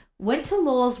Porcasey, went to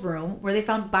Lowell's room where they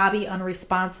found Bobby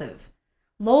unresponsive.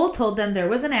 Lowell told them there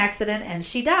was an accident and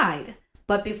she died.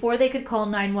 But before they could call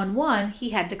 911, he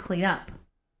had to clean up.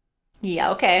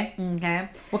 Yeah, okay. Okay.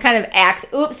 What kind of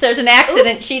accident? Oops, there's an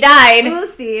accident. Oops. She died.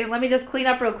 Oopsie. Let me just clean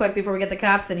up real quick before we get the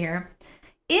cops in here.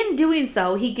 In doing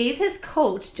so, he gave his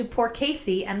coat to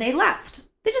Porcasey and they left.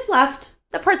 They just left.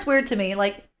 That part's weird to me.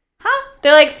 Like, huh?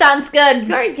 They're like, sounds good.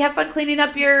 All right, have fun cleaning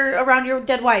up around your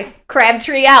dead wife.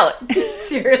 Crabtree out.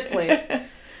 Seriously.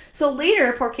 So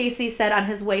later, Porcasey said on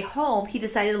his way home, he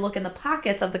decided to look in the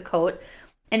pockets of the coat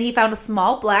and he found a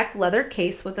small black leather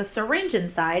case with a syringe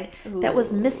inside that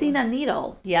was missing a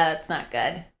needle. Yeah, that's not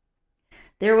good.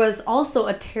 There was also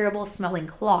a terrible smelling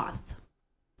cloth.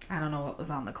 I don't know what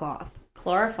was on the cloth.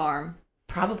 Chloroform.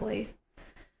 Probably.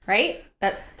 Right?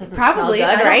 That doesn't Probably.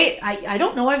 smell good, right? I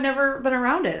don't know. I've never been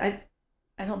around it.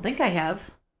 I don't think I have.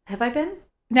 Have I been?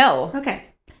 No. Okay.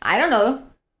 I don't know.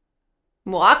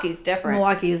 Milwaukee's different.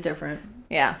 Milwaukee is different.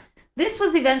 Yeah. This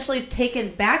was eventually taken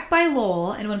back by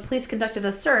Lowell, and when police conducted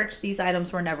a search, these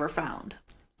items were never found.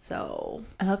 So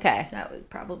Okay. that would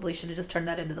probably should have just turned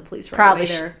that into the police right Probably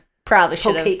away there. Probably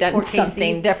should have done Porcasey.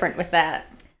 something different with that.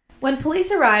 When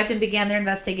police arrived and began their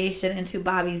investigation into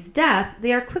Bobby's death,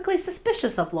 they are quickly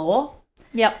suspicious of Lowell.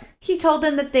 Yep. He told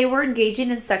them that they were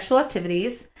engaging in sexual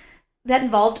activities that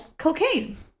involved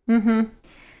cocaine. Mm-hmm.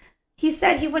 He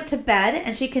said he went to bed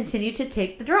and she continued to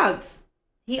take the drugs.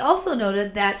 He also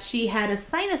noted that she had a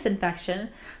sinus infection,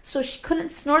 so she couldn't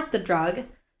snort the drug.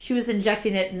 She was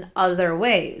injecting it in other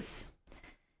ways.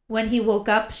 When he woke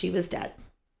up, she was dead.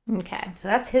 Okay. So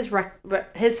that's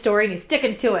his story, and he's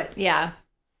sticking to it. Yeah.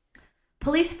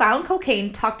 Police found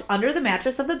cocaine tucked under the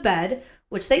mattress of the bed,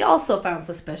 which they also found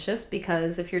suspicious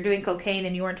because if you're doing cocaine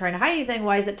and you weren't trying to hide anything,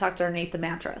 why is it tucked underneath the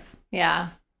mattress? Yeah.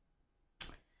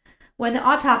 When the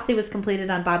autopsy was completed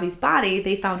on Bobby's body,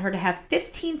 they found her to have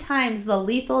 15 times the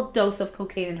lethal dose of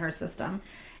cocaine in her system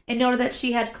and noted that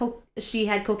she had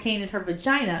cocaine in her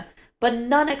vagina, but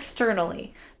none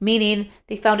externally, meaning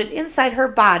they found it inside her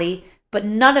body, but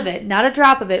none of it, not a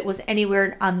drop of it, was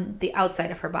anywhere on the outside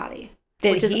of her body.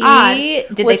 Did which is odd.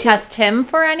 Did they test him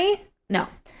for any? No.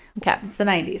 Okay. It's the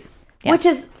 90s. Yeah.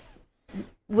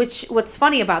 What's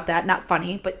funny about that, not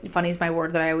funny, but funny is my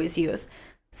word that I always use.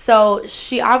 So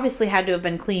she obviously had to have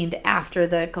been cleaned after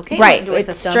the cocaine went Right. into her It's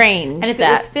system. strange And if it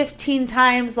was 15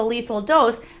 times the lethal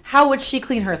dose, how would she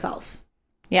clean herself?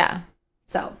 Yeah.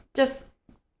 So just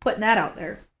putting that out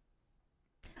there.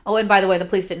 Oh, and by the way, the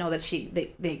police didn't know that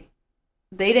they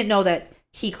didn't know that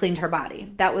he cleaned her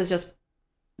body. That was just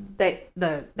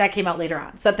that came out later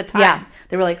on. So at the time,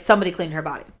 they were like, somebody cleaned her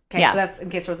body. Okay, Yeah. so that's in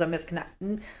case there was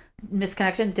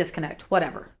a disconnect,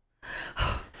 whatever.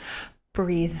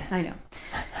 Breathe. I know.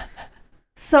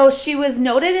 So she was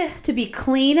noted to be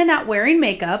clean and not wearing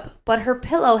makeup, but her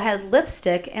pillow had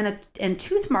lipstick and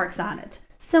tooth marks on it,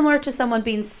 similar to someone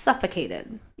being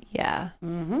suffocated. Yeah.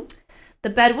 The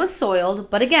bed was soiled,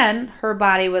 but again, her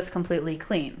body was completely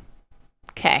clean.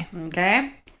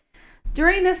 Okay.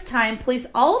 During this time, police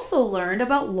also learned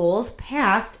about Lowell's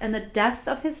past and the deaths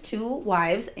of his 2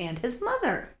 wives and his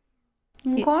mother.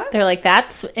 Okay? They're like,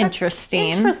 that's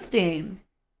interesting. Interesting.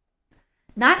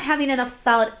 Not having enough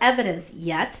solid evidence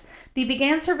yet, they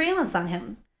began surveillance on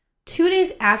him. 2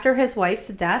 days after his wife's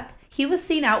death, he was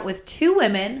seen out with 2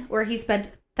 women where he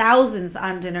spent thousands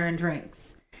on dinner and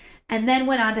drinks, and then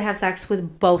went on to have sex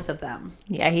with both of them.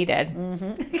 Yeah, he did.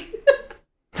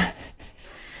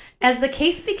 As the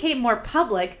case became more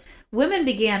public, women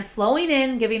began flowing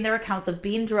in, giving their accounts of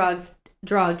being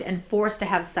drugged and forced to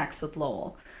have sex with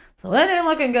Lowell. So it ain't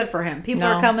looking good for him. People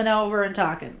are coming over and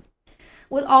talking.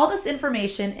 With all this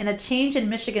information and a change in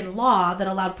Michigan law that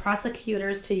allowed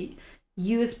prosecutors to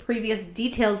use previous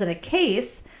details in a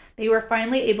case, they were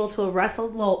finally able to arrest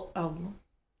Lowell.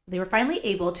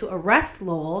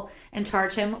 And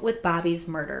charge him with Bobby's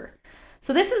murder.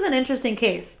 So this is an interesting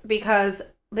case because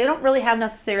they don't really have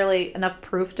necessarily enough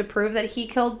proof to prove that he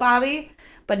killed Bobby,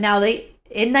 but now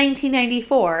in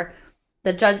 1994,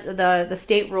 the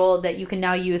state ruled that you can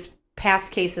now use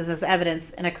past cases as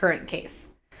evidence in a current case.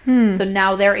 So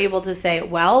now they're able to say,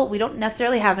 well, we don't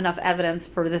necessarily have enough evidence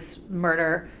for this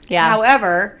murder. Yeah.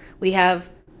 However, we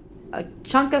have a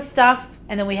chunk of stuff,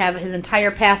 and then we have his entire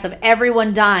past of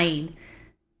everyone dying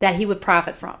that he would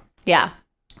profit from. Yeah.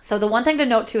 So the one thing to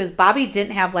note too is Bobby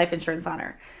didn't have life insurance on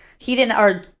her. He didn't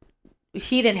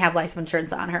have life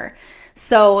insurance on her.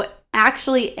 So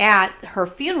actually at her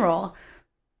funeral,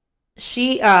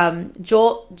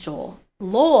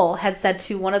 Lowell had said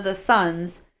to one of the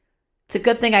sons, "It's a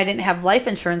good thing I didn't have life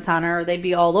insurance on her, or they'd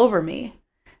be all over me."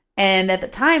 And at the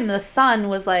time, the son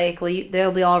was like, "Well,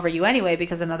 they'll be all over you anyway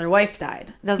because another wife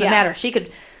died. It doesn't matter. She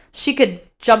could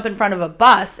jump in front of a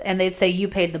bus and they'd say you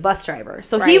paid the bus driver."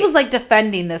 So he was like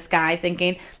defending this guy,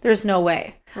 thinking there's no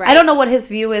way. Right. I don't know what his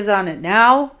view is on it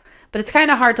now, but it's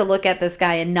kind of hard to look at this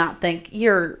guy and not think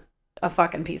you're a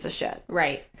fucking piece of shit.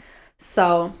 Right.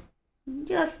 So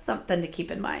just something to keep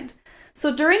in mind.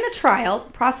 So during the trial,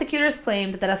 prosecutors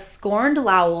claimed that a scorned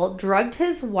Lowell drugged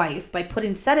his wife by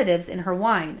putting sedatives in her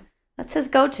wine. That's his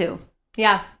go-to.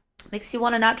 Yeah. Makes you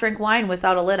want to not drink wine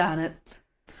without a lid on it.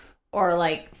 Or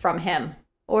like from him.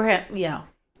 Or him, yeah.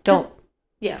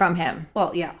 From him.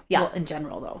 Well, yeah. Yeah. Well, in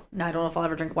general, though. No, I don't know if I'll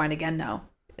ever drink wine again now.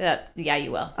 Yeah,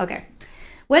 you will. Okay.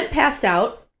 When passed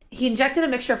out, he injected a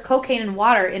mixture of cocaine and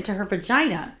water into her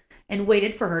vagina and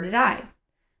waited for her to die.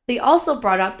 They also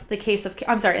brought up the case of...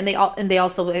 I'm sorry, and they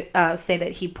also say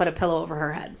that he put a pillow over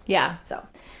her head. Yeah. So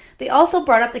they also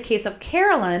brought up the case of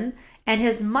Carolyn and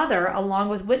his mother, along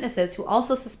with witnesses who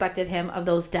also suspected him of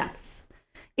those deaths.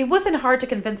 It wasn't hard to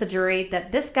convince a jury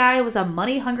that this guy was a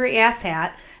money-hungry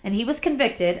asshat, and he was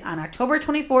convicted on October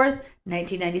 24th,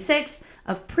 1996,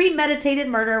 of premeditated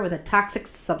murder with a toxic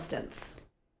substance.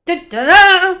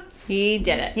 Da-da-da! He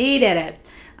did it. He did it.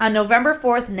 On November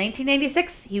 4th,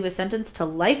 1996, he was sentenced to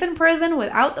life in prison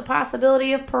without the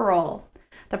possibility of parole.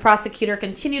 The prosecutor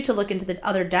continued to look into the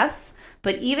other deaths,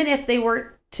 but even if they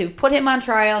were to put him on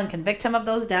trial and convict him of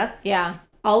those deaths,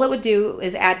 all it would do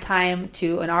is add time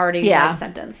to an already life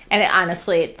sentence. And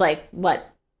honestly, it's like,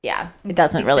 what? Yeah, it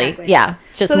doesn't really.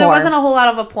 It's just so there wasn't a whole lot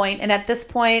of a point. And at this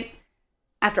point,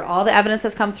 after all the evidence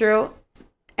has come through,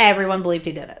 everyone believed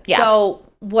he did it. Yeah. So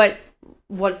what?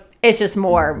 It's just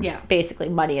more, basically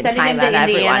money and sending time him to on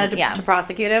Indiana everyone. to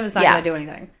prosecute him is not going to do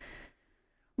anything.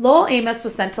 Lowell Amos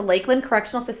was sent to Lakeland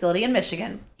Correctional Facility in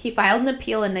Michigan. He filed an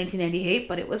appeal in 1998,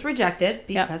 but it was rejected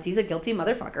because he's a guilty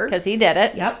motherfucker. Because he did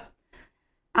it. Yep.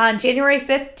 On January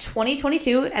 5th,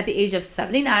 2022, at the age of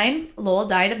 79, Lowell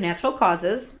died of natural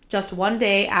causes just one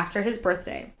day after his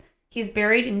birthday. He's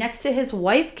buried next to his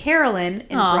wife, Carolyn,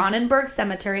 in Bronnenberg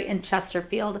Cemetery in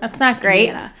Chesterfield. That's not great.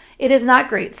 Indiana. It is not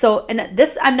great. So, and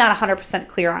this I'm not 100%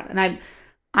 clear on. And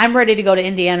I'm ready to go to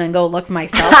Indiana and go look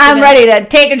myself. I'm ready to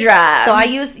take a drive. So I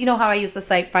use, you know how I use the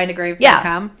site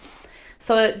findagrave.com?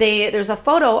 So there's a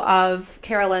photo of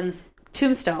Carolyn's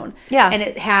tombstone. Yeah. And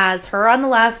it has her on the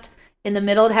left. In the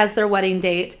middle, it has their wedding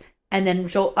date. And then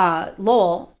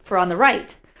Lowell for on the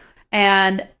right.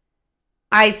 And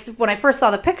when I first saw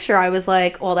the picture, I was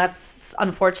like, well, that's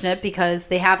unfortunate because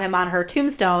they have him on her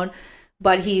tombstone,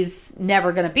 but he's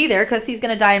never going to be there because he's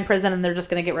going to die in prison and they're just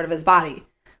going to get rid of his body.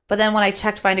 But then when I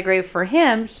checked Find a Grave for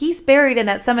him, he's buried in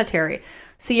that cemetery.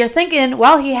 So you're thinking,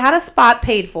 well, he had a spot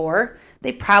paid for.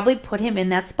 They probably put him in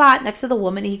that spot next to the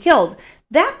woman he killed.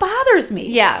 That bothers me.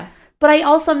 Yeah. But I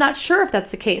also am not sure if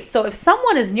that's the case. So if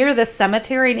someone is near this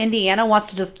cemetery in Indiana, wants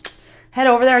to just head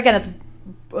over there. Again, it's,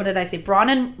 what did I say?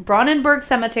 Bronnenberg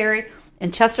Cemetery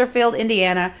in Chesterfield,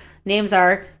 Indiana. Names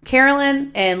are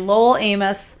Carolyn and Lowell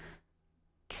Amos.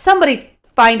 Somebody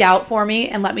find out for me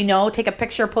and let me know. Take a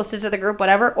picture, post it to the group,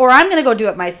 whatever. Or I'm going to go do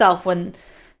it myself when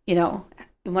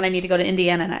I need to go to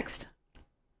Indiana next.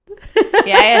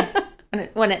 Yeah.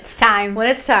 When it's time. When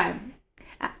it's time.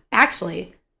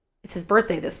 Actually, it's his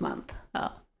birthday this month.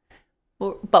 Oh.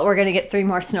 But we're going to get 3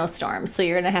 more snowstorms, so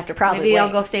you're going to have to probably Maybe wait.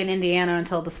 I'll go stay in Indiana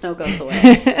until the snow goes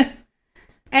away.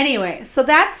 Anyway, so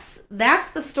that's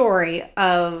the story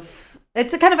of...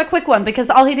 It's a kind of a quick one because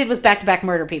all he did was back-to-back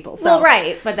murder people. So. Well,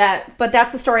 right, but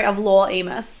that's the story of Lowell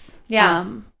Amos. Yeah.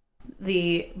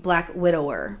 The Black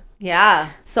Widower. Yeah.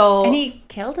 So... And he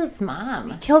killed his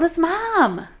mom. He killed his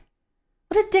mom.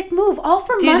 What a dick move. All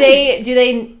for money. Do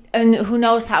they... And who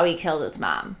knows how he killed his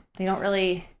mom? They don't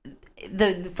really...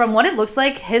 From what it looks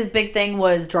like, his big thing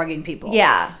was drugging people.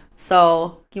 Yeah.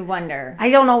 So... You wonder. I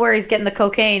don't know where he's getting the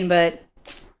cocaine, but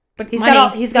he's money. got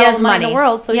all the money in the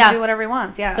world, so he can do whatever he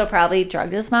wants. Yeah. So probably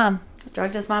drugged his mom.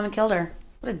 Drugged his mom and killed her.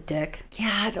 What a dick.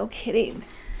 Yeah, no kidding.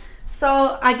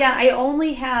 So, again,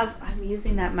 I'm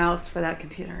using that mouse for that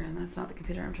computer, and that's not the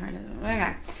computer I'm trying to...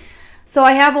 Okay. So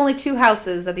I have only 2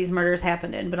 houses that these murders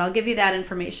happened in, but I'll give you that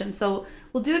information. So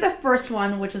we'll do the first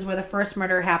one, which is where the first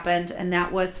murder happened, and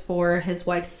that was for his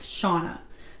wife, Sandra.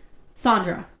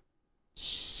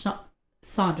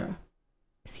 Sandra.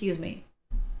 Excuse me.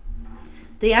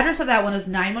 The address of that one is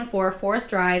 914 Forest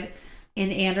Drive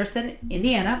in Anderson,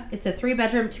 Indiana. It's a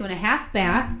 3-bedroom, 2.5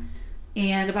 bath,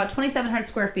 and about 2,700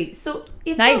 square feet. So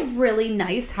it's nice. A really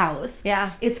nice house.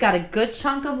 Yeah. It's got a good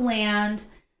chunk of land.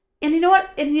 And you know what?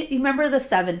 And you remember the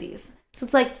 70s. So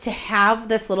it's like to have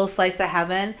this little slice of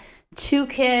heaven. 2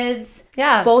 kids.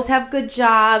 Yeah. Both have good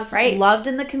jobs. Right. Loved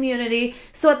in the community.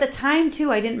 So at the time,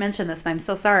 too, I didn't mention this, and I'm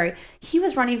so sorry. He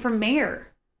was running for mayor.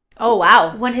 Oh,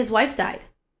 wow. When his wife died.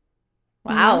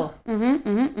 Wow.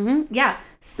 Yeah.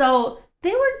 So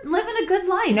they were living a good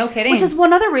life. No kidding. Which is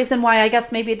one other reason why I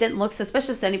guess maybe it didn't look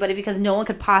suspicious to anybody, because no one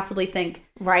could possibly think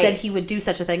that he would do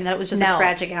such a thing, that it was just a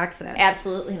tragic accident.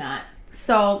 Absolutely not.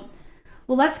 So,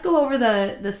 well, let's go over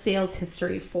the sales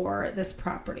history for this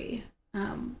property.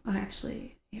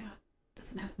 Actually, yeah,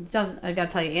 I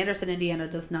gotta tell you, Anderson, Indiana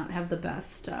does not have the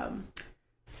best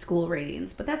school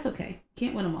ratings, but that's okay.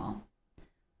 Can't win them all.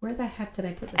 Where the heck did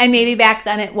I put this? And maybe back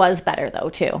then it was better though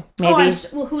too. Maybe.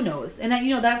 Well, who knows? And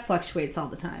that fluctuates all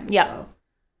the time. Yeah.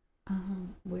 So,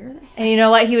 where the heck? And you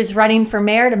know what? He was running for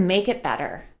mayor to make it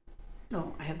better.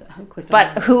 No, I clicked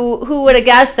on But who would have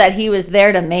guessed that he was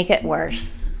there to make it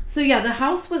worse? So yeah, the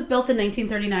house was built in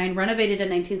 1939, renovated in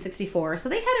 1964. So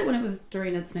they had it when it was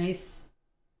during its nice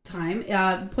time,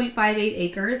 0.58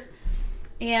 acres.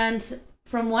 And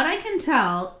from what I can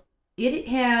tell, it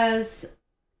has,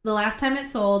 the last time it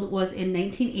sold was in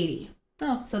 1980.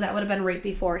 Oh, so that would have been right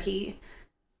before he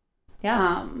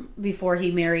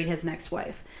married his next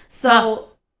wife. So,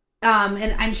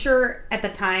 and I'm sure at the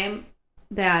time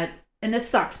that, and this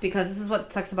sucks because this is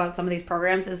what sucks about some of these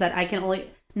programs, is that I can only,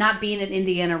 not being an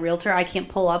Indiana realtor, I can't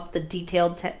pull up the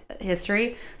detailed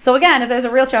history. So again, if there's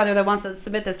a realtor out there that wants to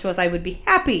submit this to us, I would be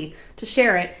happy to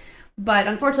share it. But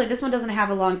unfortunately, this one doesn't have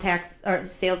a long tax or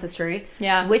sales history.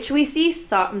 Yeah. Which we see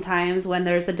sometimes when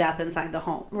there's a death inside the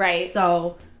home. Right.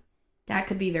 So that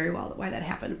could be very well why that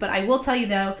happened. But I will tell you,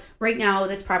 though, right now,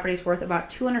 this property is worth about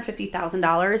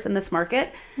 $250,000 in this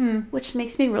market, which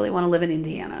makes me really want to live in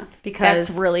Indiana. Because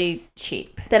that's really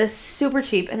cheap. That is super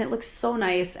cheap, and it looks so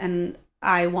nice, and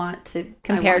I want to...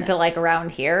 Compared to, like,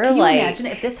 around here? Can you imagine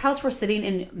if this house were sitting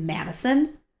in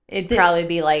Madison? It'd probably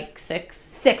be like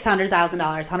 $600,000.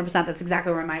 100%. That's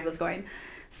exactly where my mind was going.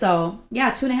 So,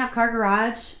 yeah, 2.5 car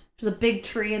garage. There's a big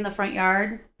tree in the front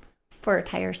yard. For a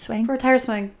tire swing.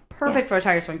 Perfect for a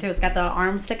tire swing, too. It's got the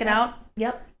arms sticking out.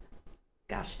 Yep.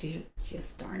 Gosh,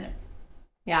 just darn it.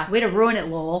 Yeah. Way to ruin it,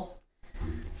 Lowell.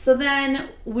 So then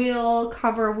we'll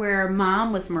cover where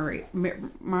Mom was murdered. Where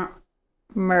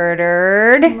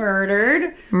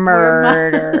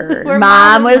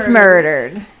Mom was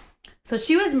murdered. So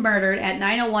she was murdered at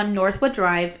 901 Northwood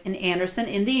Drive in Anderson,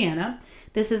 Indiana.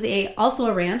 This is also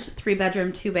a ranch,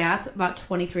 3-bedroom, 2-bath, about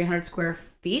 2,300 square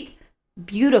feet.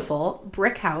 Beautiful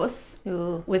brick house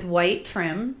with white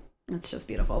trim. It's just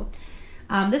beautiful.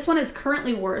 This one is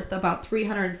currently worth about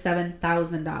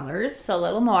 $307,000. So a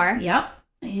little more. Yep.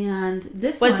 And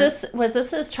this was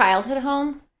this his childhood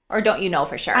home, or don't you know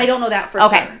for sure? I don't know that for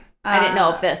sure. I didn't know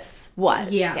if this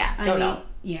was. Yeah. Don't know.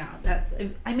 Yeah,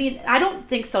 I don't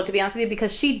think so, to be honest with you,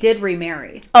 because she did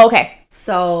remarry. Okay.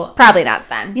 So Probably not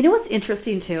then. you know what's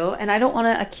interesting too, and I don't want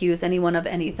to accuse anyone of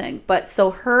anything, but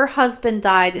so her husband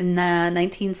died in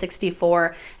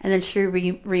 1964, and then she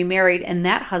remarried, and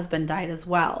that husband died as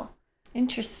well.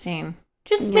 Interesting.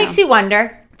 Just makes you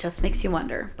wonder. Just makes you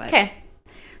wonder. But Okay.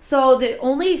 So the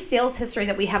only sales history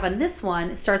that we have on this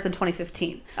one starts in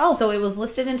 2015. Oh. So it was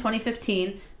listed in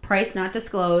 2015, price not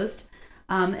disclosed,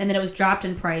 and then it was dropped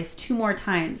in price 2 more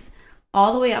times,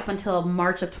 all the way up until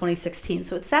March of 2016.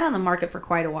 So it sat on the market for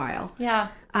quite a while. Yeah.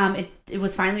 It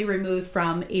was finally removed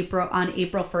from April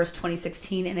 1st,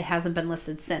 2016, and it hasn't been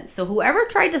listed since. So whoever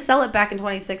tried to sell it back in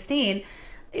 2016,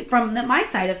 from my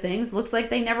side of things, looks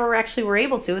like they never actually were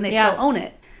able to, and they still own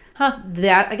it. Huh.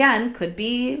 That, again, could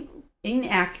be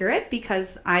inaccurate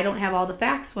because I don't have all the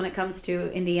facts when it comes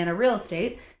to Indiana real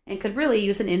estate and could really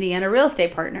use an Indiana real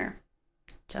estate partner.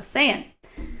 Just saying.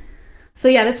 So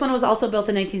yeah, this one was also built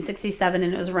in 1967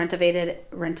 and it was renovated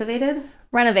in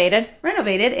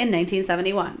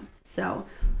 1971. So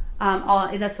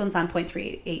this one's on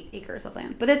 0.38 acres of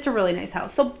land, but it's a really nice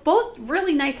house. So both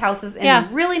really nice houses in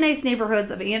really nice neighborhoods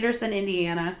of Anderson,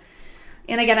 Indiana.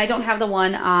 And again, I don't have the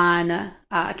one on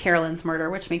Carolyn's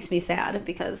murder, which makes me sad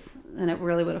because then it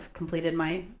really would have completed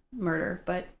my murder.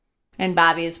 And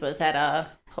Bobby's was at a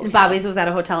hotel. And Bobby's was at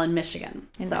a hotel in Michigan.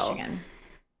 Michigan.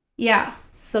 Yeah.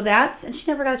 So and she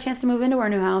never got a chance to move into our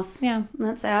new house. Yeah.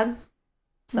 That's sad.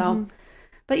 So,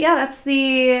 but yeah, that's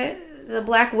the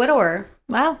Black Widower.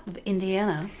 Wow. Of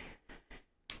Indiana.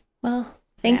 Well,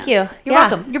 thank you. You're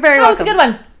welcome. You're very welcome. It's a good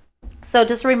one. So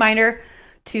just a reminder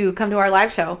to come to our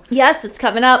live show. Yes, it's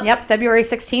coming up. Yep, February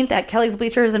 16th at Kelly's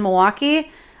Bleachers in Milwaukee.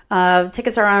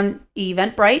 Tickets are on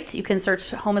Eventbrite. You can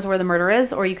search Home is Where the Murder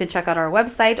Is, or you can check out our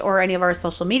website or any of our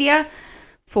social media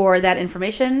for that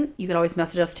information. You can always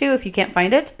message us too if you can't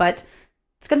find it, but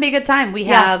it's going to be a good time.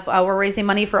 We're raising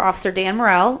money for Officer Dan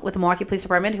Morrell with the Milwaukee Police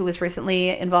Department, who was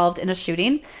recently involved in a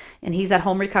shooting, and he's at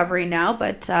home recovering now,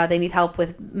 but they need help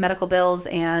with medical bills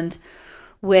and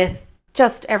with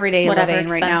just everyday living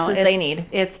right now. They need.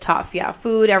 It's tough. Yeah.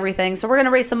 Food, everything. So we're going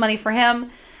to raise some money for him.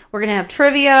 We're going to have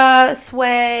trivia,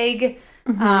 swag.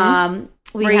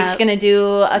 We're each going to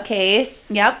do a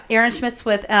case. Yep. Aaron Schmitz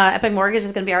with Epic Mortgage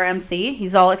is going to be our MC.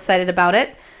 He's all excited about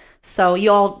it. So you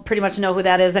all pretty much know who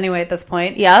that is anyway at this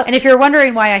point. Yep. And if you're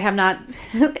wondering why I have not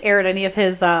aired any of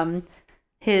his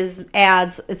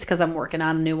ads, it's because I'm working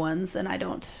on new ones and I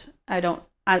don't.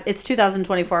 It's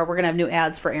 2024. We're going to have new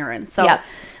ads for Aaron. So, yep.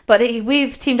 But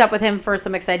we've teamed up with him for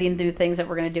some exciting new things that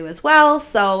we're going to do as well.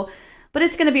 So, but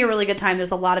it's going to be a really good time.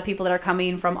 There's a lot of people that are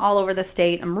coming from all over the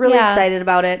state. I'm really excited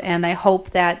about it. And I hope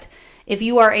that if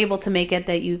you are able to make it,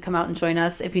 that you come out and join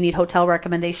us. If you need hotel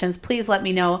recommendations, please let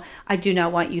me know. I do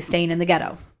not want you staying in the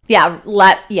ghetto. Yeah.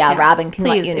 Robin can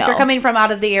let you know. If you're coming from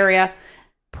out of the area,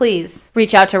 please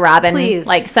reach out to Robin. Please.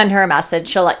 Send her a message.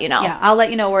 She'll let you know. Yeah. I'll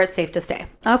let you know where it's safe to stay.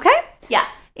 Okay? Yeah.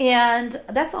 And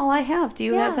that's all I have. Do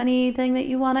you have anything that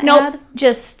you want to add? Nope.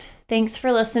 Just thanks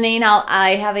for listening.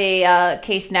 I have a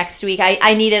case next week.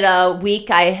 I needed a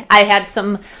week. I had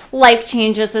some life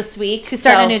changes this week. She's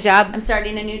starting a new job. I'm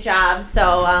starting a new job.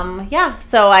 So,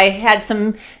 So I had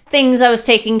some things I was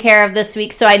taking care of this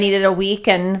week. So I needed a week.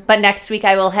 But next week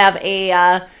I will have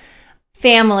a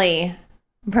family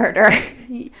murder.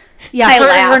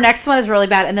 Yeah, her next one is really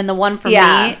bad. And then the one for me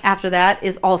after that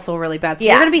is also really bad. So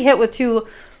you're going to be hit with 2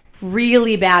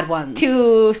 really bad ones.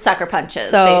 2 sucker punches,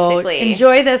 so basically.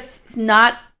 Enjoy this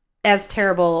not as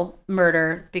terrible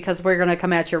murder because we're going to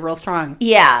come at you real strong.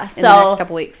 Yeah. In the next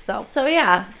couple weeks.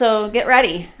 So get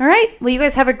ready. All right. Well, you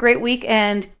guys have a great week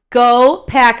and go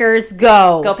Packers,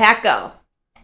 go. Go Pack, go.